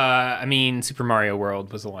 I mean, Super Mario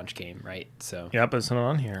World was a launch game, right? So. Yeah, but it's not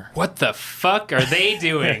on here. What the fuck are they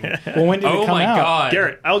doing? Well, when did it come out? Oh my god.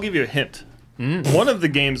 Garrett, I'll give you a hint. One of the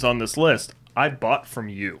games on this list I bought from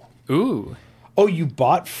you. Ooh. Oh, you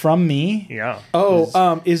bought from me? Yeah.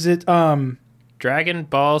 Oh, is it Dragon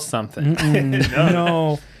Ball something?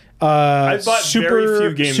 No. I bought very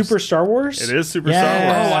few games. Super Star Wars? It is Super Star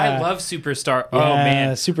Wars. Oh, I love Super Star. Yeah, oh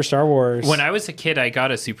man, Super Star Wars. When I was a kid, I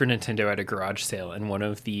got a Super Nintendo at a garage sale, and one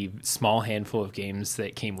of the small handful of games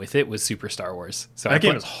that came with it was Super Star Wars. So that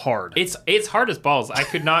game is hard. It's hard as balls. I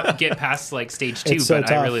could not get past like stage 2, so but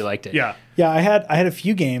tough. I really liked it. Yeah. Yeah, I had a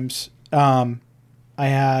few games. I I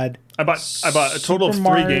had. I bought a total of 3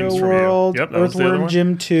 Mario games World, from you. Yep, that was the other Earthworm one.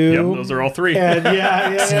 Jim 2. Yep, those are all 3. And yeah.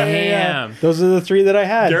 Damn. Those are the 3 that I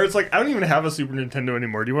had. Garrett's like, I don't even have a Super Nintendo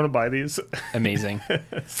anymore. Do you want to buy these? Amazing.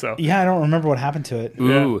 So Yeah, I don't remember what happened to it.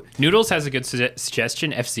 Ooh, Noodles has a good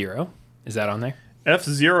suggestion. F-Zero. Is that on there?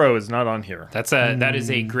 F-Zero is not on here. That is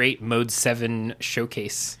a great Mode 7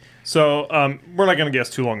 showcase. So we're not going to guess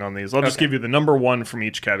too long on these. I'll just give you the number 1 from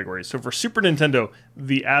each category. So for Super Nintendo,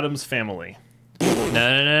 The Addams Family.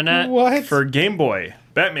 No. What? For Game Boy,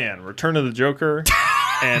 Batman, Return of the Joker.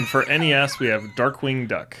 And for NES, we have Darkwing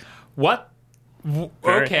Duck. What?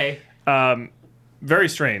 Okay. Very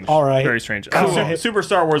strange. All right. Very strange. Cool. Super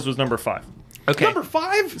Star Wars was number 5. Okay. Number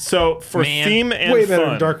 5? So for theme and Way better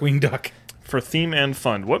fun, than Darkwing Duck. for theme and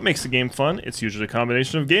fun, what makes a game fun? It's usually a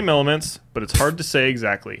combination of game elements, but it's hard to say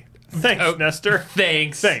exactly. Thanks, Nestor.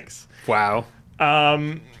 Thanks. Wow.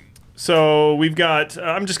 So we've got.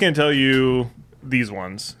 I'm just going to tell you these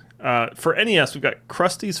ones. For NES, we've got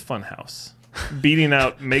Krusty's Funhouse beating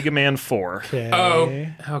out Mega Man 4. Okay.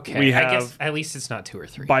 Oh, okay. We I guess have at least it's not 2 or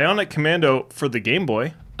 3. Bionic Commando for the Game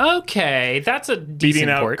Boy Okay, that's a beating decent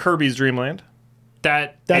out port. Kirby's Dream Land.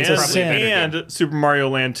 That's and a probably sin. better game. And Super Mario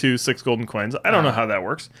Land 2, 6 golden coins. I don't know how that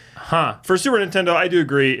works. Huh. For Super Nintendo, I do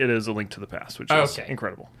agree it is A Link to the Past, which is Okay.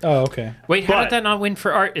 incredible. Oh, okay. Wait, how But- did that not win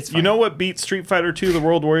for art? It's fine. You know what beat Street Fighter 2, The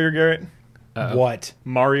World Warrior, Garrett? What?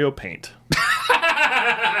 Mario Paint.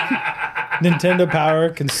 Nintendo Power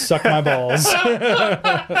can suck my balls.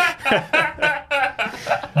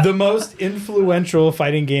 The most influential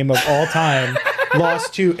fighting game of all time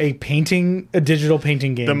lost to a digital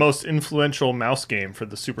painting game. The most influential mouse game for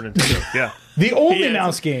the Super Nintendo. Yeah. The only Yeah,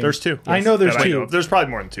 mouse game. There's 2. I know there's that 2. There's probably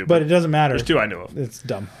more than 2. But it doesn't matter. There's 2 I know of. It's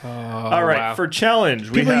dumb. All right. wow. For challenge,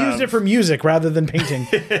 we People have, used it for music rather than painting.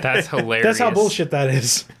 That's hilarious. That's how bullshit that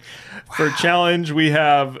is. For challenge, we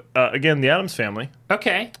have, again, the Addams Family.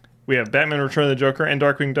 Okay. We have Batman Return of the Joker and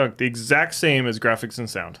Darkwing Duck. The exact same as graphics and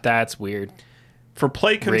sound. That's weird. For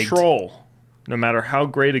play control, no matter how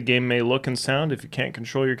great a game may look and sound, if you can't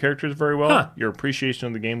control your characters very well, your appreciation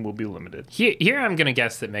of the game will be limited. Here I'm going to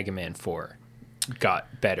guess that Mega Man 4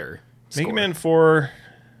 got better. Mega score. Man 4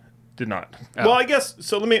 did not. Well, I guess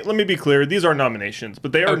so. Let me be clear. These are nominations,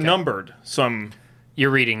 but they are Okay. numbered. So You're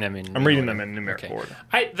reading them in. I'm reading them in numerical Okay.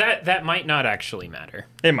 order. That might not actually matter.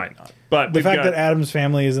 It might not, but The fact that Addams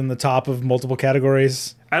Family is in the top of multiple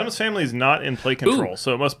categories. Addams Family is not in play control,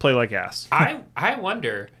 so it must play like ass. I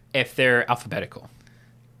wonder if they're alphabetical.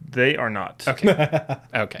 They are not. Okay.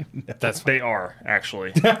 Okay. That's fine. They are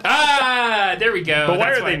actually. There we go. But why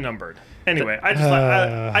That's are they numbered? Anyway,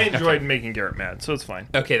 I enjoyed making Garrett mad, so it's fine.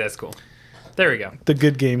 Okay, that's cool. There we go. The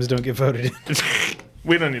good games don't get voted in.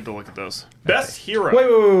 We don't need to look at those. Best hero.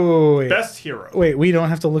 Wait. Best hero. Wait, we don't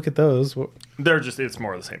have to look at those. It's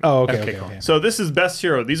more of the same. Oh, okay. Okay, cool. Okay. So this is best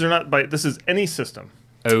hero. These are not this is any system.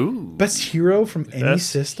 Oh, Best hero from any Best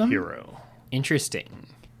system? hero. interesting.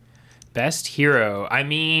 Best hero. I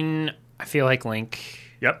mean, I feel like Link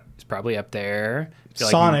Yep. is probably up there. I feel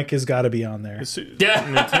like Sonic has got to be on there.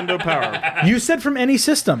 Nintendo Power. You said from any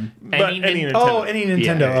system. But Any any Nin- Nintendo. Oh, any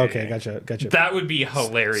Nintendo. Yeah. Okay, gotcha. that would be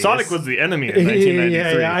hilarious. Sonic was the enemy in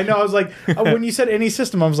 1993. Yeah, I know. I was like, when you said any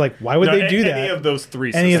system, I was like, why would No, they do that? Any of those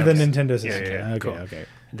 3 Any of the systems. Nintendo systems. yeah, Okay, cool. okay.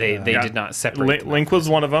 They Yeah. did not separate. them. Link was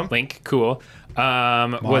one of them. Link, cool.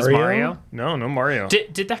 Was Mario? Mario? No Mario.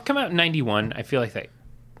 Did that come out in 91? I feel like that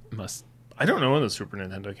must. I don't know when the Super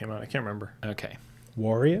Nintendo came out. I can't remember. Okay.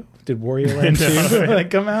 Wario? Did Wario Land 2 like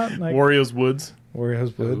come out? Like Wario's Woods.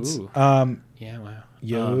 Wario's Woods. Ooh. Yeah, wow.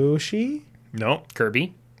 Yoshi? No.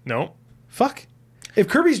 Kirby? No. Fuck. If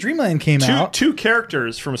Kirby's Dream Land came out, Two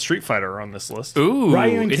characters from Street Fighter are on this list. Ooh.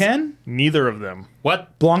 Ryu and is- Ken? Neither of them.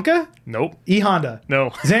 What? Blanca? Nope. E-Honda?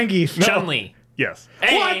 No. Zangief? Chun-Li. Yes. What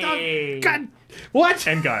Hey! the... God... What?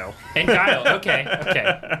 And Guile. And Guile. Okay.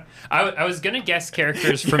 I was going to guess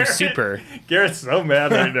characters from Super. Garrett's so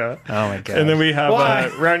mad right now. Oh, my God. And then we have, Why?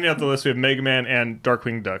 rounding out the list, we have Mega Man and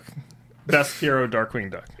Darkwing Duck. Best hero, Darkwing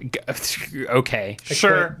Duck. Okay.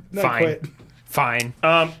 Sure. No, Fine. quit. Fine.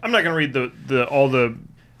 I'm not going to read all the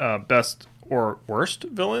best or worst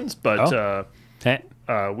villains, but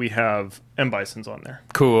we have M. Bison's on there.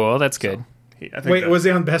 Cool. That's good. I think Wait, was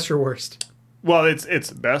he on best or worst? Well,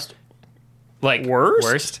 it's best. Like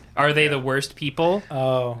Worst? Are they the worst people?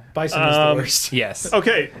 Oh, Bison is the worst. Yes.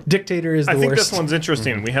 Okay, Dictator is the I think worst. this one's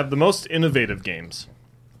interesting. We have the most innovative games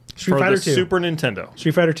Street for Fighter the 2. Super Nintendo.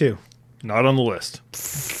 Street Fighter 2. Not on the list.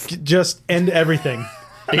 Just end everything.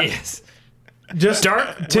 Yes. Just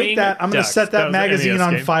Darkwing take that. I'm going to Duck. set That that was an magazine NES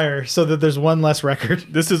on game. fire so that there's one less record.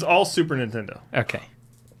 This is all Super Nintendo. Okay.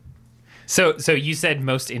 So you said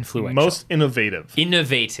most influential. Most innovative.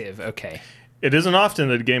 Innovative. Okay. It isn't often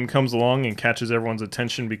that a game comes along and catches everyone's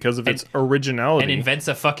attention because of its originality. And invents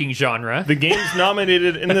a fucking genre. The games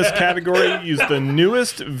nominated in this category use the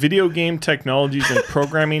newest video game technologies and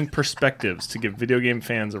programming perspectives to give video game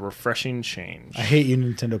fans a refreshing change. I hate you,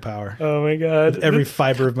 Nintendo Power. Oh my god. With every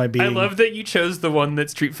fiber of my being. I love that you chose the one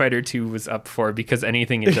that Street Fighter 2 was up for, because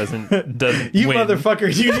anything it doesn't you win.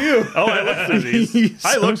 motherfuckers, you knew. Oh, I looked through these.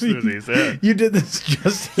 I looked through these, yeah. You did this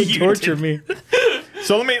just to torture me.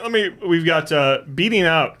 So let me. We've got beating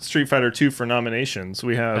out Street Fighter 2 for nominations.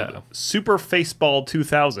 We have Super Faceball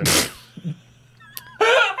 2000,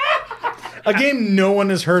 a game no one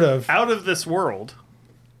has heard of. Out of This World,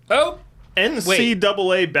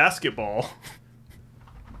 NCAA Basketball,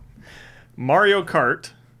 Mario Kart,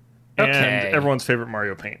 and everyone's favorite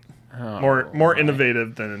Mario Paint. More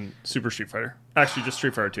innovative than Super Street Fighter. Actually, just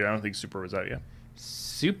Street Fighter 2. I don't think Super was out yet.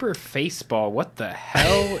 Super Faceball. What the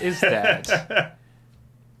hell is that?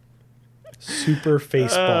 Super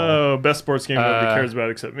Faceball. Oh, best sports game nobody cares about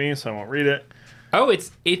except me, so I won't read it. Oh,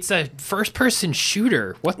 it's a first-person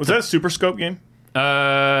shooter. What was that? A Super Scope game?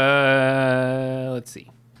 Let's see.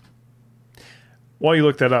 While you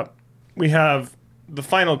look that up, we have the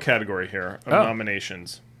final category here of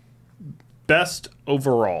nominations. Best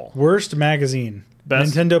overall. Worst magazine.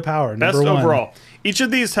 Nintendo Power. Best #1. overall. Each of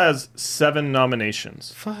these has 7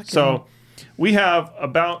 nominations. So we have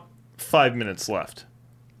about 5 minutes left.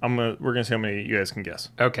 We're gonna see how many you guys can guess.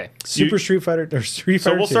 Okay. Street Fighter. There's Street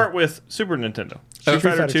Fighter. So we'll 2. start with Super Nintendo. Street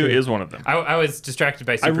Fighter 2 is one of them. I was distracted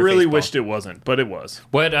by Super I really Faceball. wished it wasn't, but it was.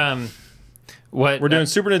 What We're doing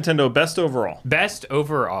Super Nintendo best overall. Best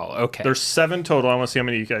overall. Okay. There's 7 total. I want to see how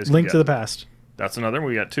many you guys can Link get. to the Past. That's another.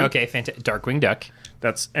 We got 2. Okay, fantastic. Darkwing Duck.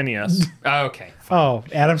 That's NES. Oh, okay. Oh,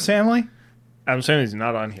 Addams Family? I'm saying he's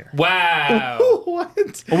not on here. Wow.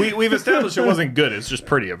 What? Well, we've established it wasn't good. It's just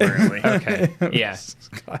pretty, apparently. Okay. Yeah.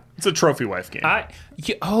 It's a trophy wife game.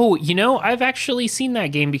 I've actually seen that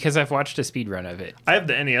game because I've watched a speed run of it. I have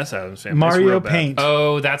the NES Addams Family. Mario Paint.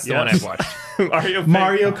 Oh, that's the one I've watched.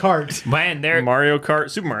 Mario Kart. Man, Mario Kart,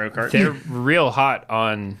 Super Mario Kart. They're real hot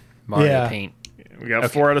on Mario Paint. We got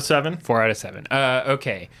 4 out of 7. 4 out of 7.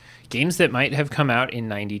 Okay. Games that might have come out in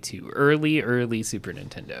 92. Early Super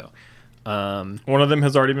Nintendo. One of them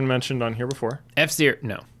has already been mentioned on here before. F-Zero.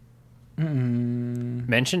 No.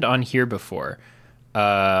 Mentioned on here before.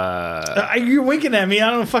 You're winking at me.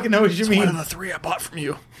 I don't fucking know what you mean. One of the 3 I bought from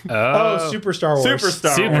you. Oh, Super Star Wars. Super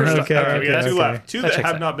Star Wars. Okay, All right, we got 2 okay. left. 2 that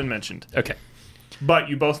have not been mentioned. Okay. But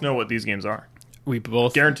you both know what these games are. We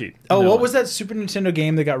both guaranteed. Oh, what was that Super Nintendo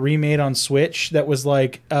game that got remade on Switch that was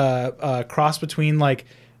like a cross between like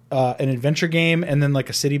an adventure game and then like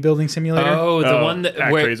a city building simulator? Oh, the one that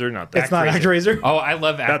ActRaiser, not that. It's not ActRaiser. Oh, I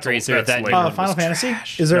love ActRaiser. That Final Fantasy.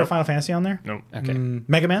 Trash. Is there a Final Fantasy on there? Nope. Okay.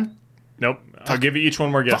 Mega Man. Nope. I'll give you each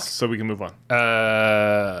one more guess so we can move on.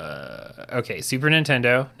 Okay. Super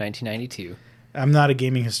Nintendo, 1992. I'm not a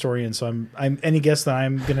gaming historian, so I'm any guess that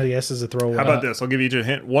I'm gonna guess is a throwaway. How about this? I'll give you a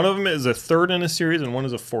hint. One of them is a 3rd in a series, and one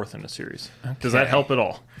is a 4th in a series. Okay. Does that help at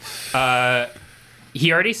all?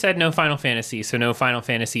 He already said no Final Fantasy, so no Final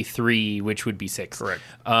Fantasy 3, which would be 6. Correct.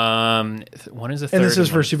 One is a 3rd. And this is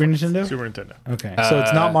for Super Nintendo? Super Nintendo. Okay. So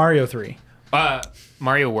it's not Mario 3.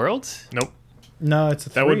 Mario World? Nope. No, it's a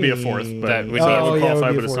 3. That would be a 4th, but That would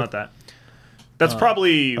qualify, be a but it's 4th. not that. That's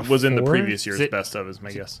probably was in the 4th? previous year's best of, is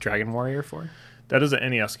my guess. Dragon Warrior 4? That is an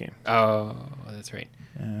NES game. Oh, that's right.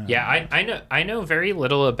 Yeah, I know very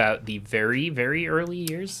little about the very, very early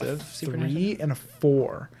years of Super Nintendo. 3 and a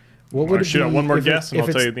 4. What would it shoot be? out one more if guess, and I'll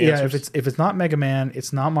tell you the yeah, answers. if it's not Mega Man,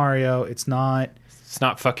 it's not Mario, it's not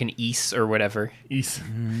fucking East or whatever. East.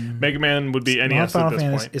 Mega Man would be not NES Final at this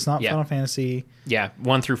Fantasy. point. It's not Yeah. Final Fantasy. Yeah,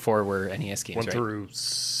 1 through 4 were NES games, 1 right? through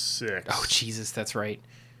 6. Oh, Jesus, that's right.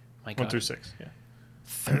 My God. 1 through 6, yeah.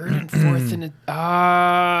 3rd and 4th in it.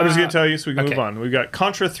 I'm just going to tell you so we can Okay. move on. We've got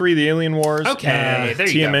Contra 3, The Alien Wars, Okay, and there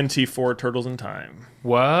you go. TMNT 4, Turtles in Time.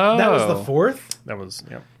 Whoa. That was the 4th? That was,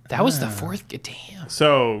 yep. That was the 4th. Damn.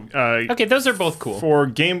 So, Okay, those are both cool. for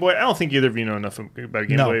Game Boy, I don't think either of you know enough about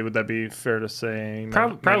Game No. Boy. Would that be fair to say?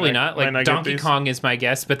 Probably not. Might Like get Donkey these? Kong is my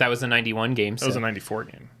guess, but that was a 91 game. That was So. a 94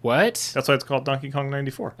 game. What? That's why it's called Donkey Kong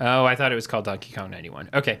 94. Oh, I thought it was called Donkey Kong 91.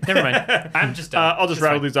 Okay, never mind. I'm just done. I'll just It's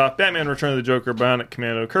rattle fine. these off. Batman Return of the Joker, Bionic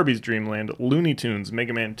Commando, Kirby's Dream Land, Looney Tunes,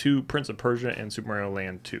 Mega Man 2, Prince of Persia, and Super Mario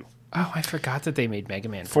Land 2. Oh, I forgot that they made Mega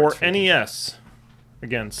Man For ports NES,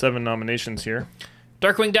 again, 7 nominations here.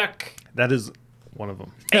 Darkwing Duck. That is one of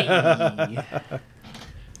them. Hey.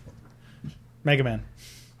 Mega Man.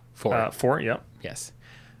 4. 4, yep. Yes.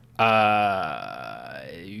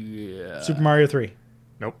 Super Mario 3.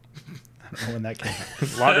 Nope. I don't know when that came out.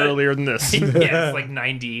 A lot earlier than this. Yes, like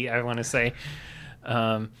 90, I want to say.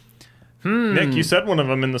 Nick, you said one of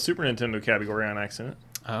them in the Super Nintendo category on accident.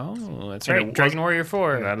 Oh, that's right. Dragon Warrior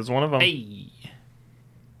 4. That is one of them. Hey.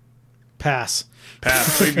 Pass.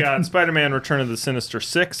 So we've got Spider-Man Return of the Sinister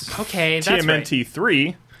Six. Okay, that's TMNT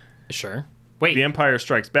 3. Sure. Wait. The Empire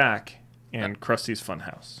Strikes Back. And Krusty's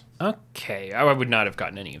Funhouse. Okay. I would not have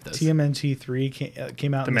gotten any of those. TMNT 3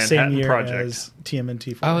 came out in the Manhattan same year Project. as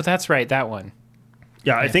TMNT 4. Oh, that's right. That one.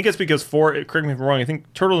 Yeah, I think it's because correct me if I'm wrong, I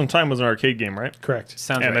think Turtles in Time was an arcade game, right? Correct.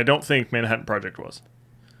 Sounds and right. I don't think Manhattan Project was.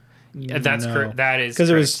 Yeah, that's correct. That is because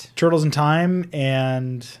it was Turtles in Time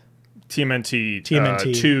and TMNT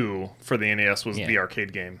 2 for the NES was the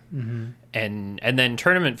arcade game. Mm-hmm. And then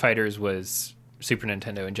Tournament Fighters was Super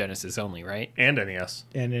Nintendo and Genesis only, right? And NES.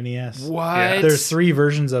 And NES. What? Yeah. There's 3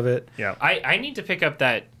 versions of it. Yeah. I need to pick up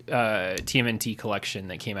that TMNT collection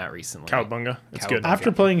that came out recently. Cowabunga. It's good.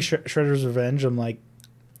 After playing Shredder's Revenge, I'm like,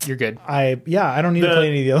 you're good. I don't need to play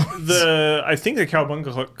any of the others. I think the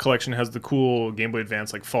Cowabunga collection has the cool Game Boy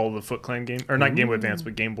Advance, like Follow the Foot Clan game, or not Game Boy Advance,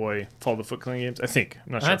 but Game Boy Follow the Foot Clan games. I think.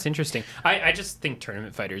 I'm not sure. That's interesting. I just think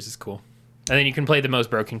Tournament Fighters is cool, and then you can play the most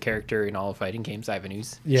broken character in all of fighting games, Ivan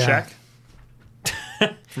Ooze. Yeah. Shaq.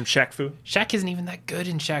 From Shaq Fu. Shaq isn't even that good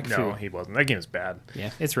in Shaq Fu. No, he wasn't. That game is bad. Yeah,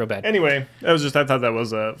 it's real bad. Anyway, I thought that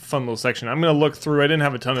was a fun little section. I'm gonna look through. I didn't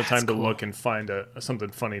have a ton of time to look and find something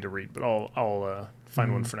funny to read, but I'll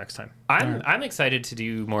find one for next time. I'm excited to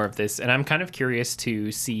do more of this, and I'm kind of curious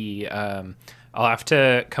to see. I'll have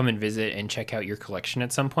to come and visit and check out your collection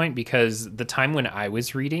at some point, because the time when I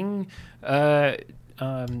was reading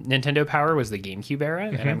Nintendo Power was the GameCube era,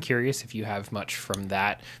 and I'm curious if you have much from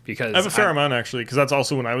that, because I have a fair amount actually, because that's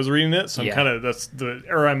also when I was reading it. So I'm that's the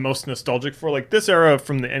era I'm most nostalgic for. Like this era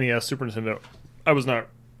from the NES, Super Nintendo, I was not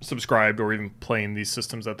subscribed or even playing these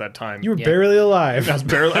systems at that time. You were barely alive. I was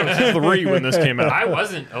 3 when this came out. I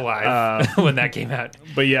wasn't alive when that came out.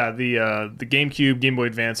 But yeah, the GameCube, Game Boy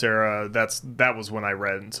Advance era, that was when I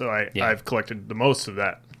read, and so I've collected the most of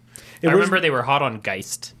that. I remember they were hot on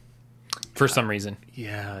Geist for some reason.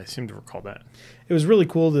 Yeah, I seem to recall that. It was really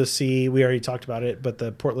cool to see. We already talked about it, but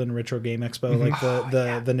the Portland Retro Game Expo, like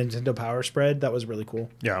the Nintendo Power spread, that was really cool.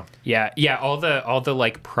 Yeah. All the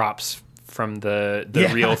like props from the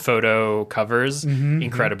real photo covers,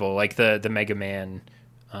 incredible. Like the Mega Man.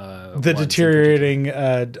 The deteriorating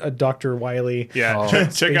Dr. Wily. Yeah,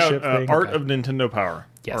 check out thing. Art of Nintendo Power.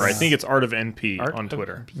 Yes. Or I think it's Art of NP Art on of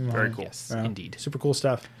Twitter. NP. Very cool. Yes, indeed. Super cool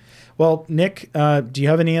stuff. Well, Nick, do you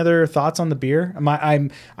have any other thoughts on the beer?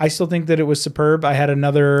 I still think that it was superb. I had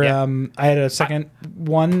another. I had a second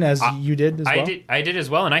one, as you did as well. I did as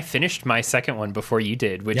well, and I finished my second one before you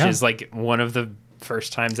did, which is like one of the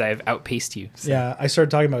first times I've outpaced you. So. Yeah, I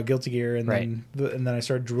started talking about Guilty Gear, and then I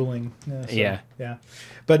started drooling. Yeah.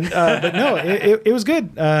 But no, it was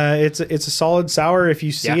good. It's a solid sour. If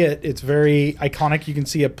you see it, it's very iconic. You can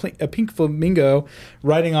see a pink flamingo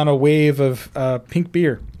riding on a wave of pink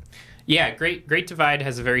beer. Yeah, Great Divide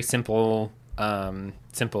has a very simple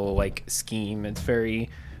like scheme. It's very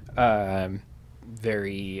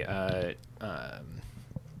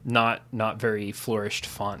not very flourished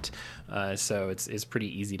font, so it's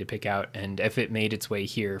pretty easy to pick out. And if it made its way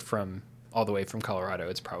here all the way from Colorado,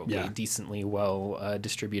 it's probably decently well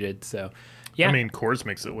distributed. So yeah, I mean, Coors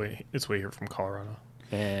makes its way here from Colorado.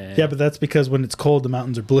 Yeah, but that's because when it's cold, the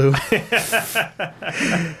mountains are blue.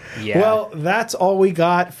 Well, that's all we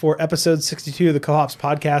got for episode 62 of the CoHops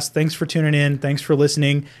Podcast. Thanks for tuning in. Thanks for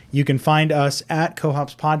listening. You can find us at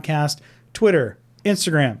CoHops Podcast, Twitter,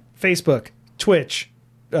 Instagram, Facebook, Twitch,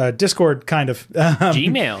 Discord, kind of.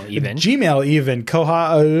 Gmail, even.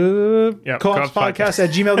 CoHops Podcast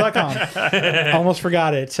at gmail.com. Almost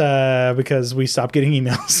forgot it because we stopped getting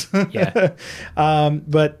emails.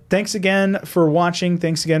 But thanks again for watching.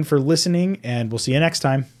 Thanks again for listening, and we'll see you next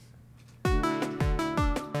time.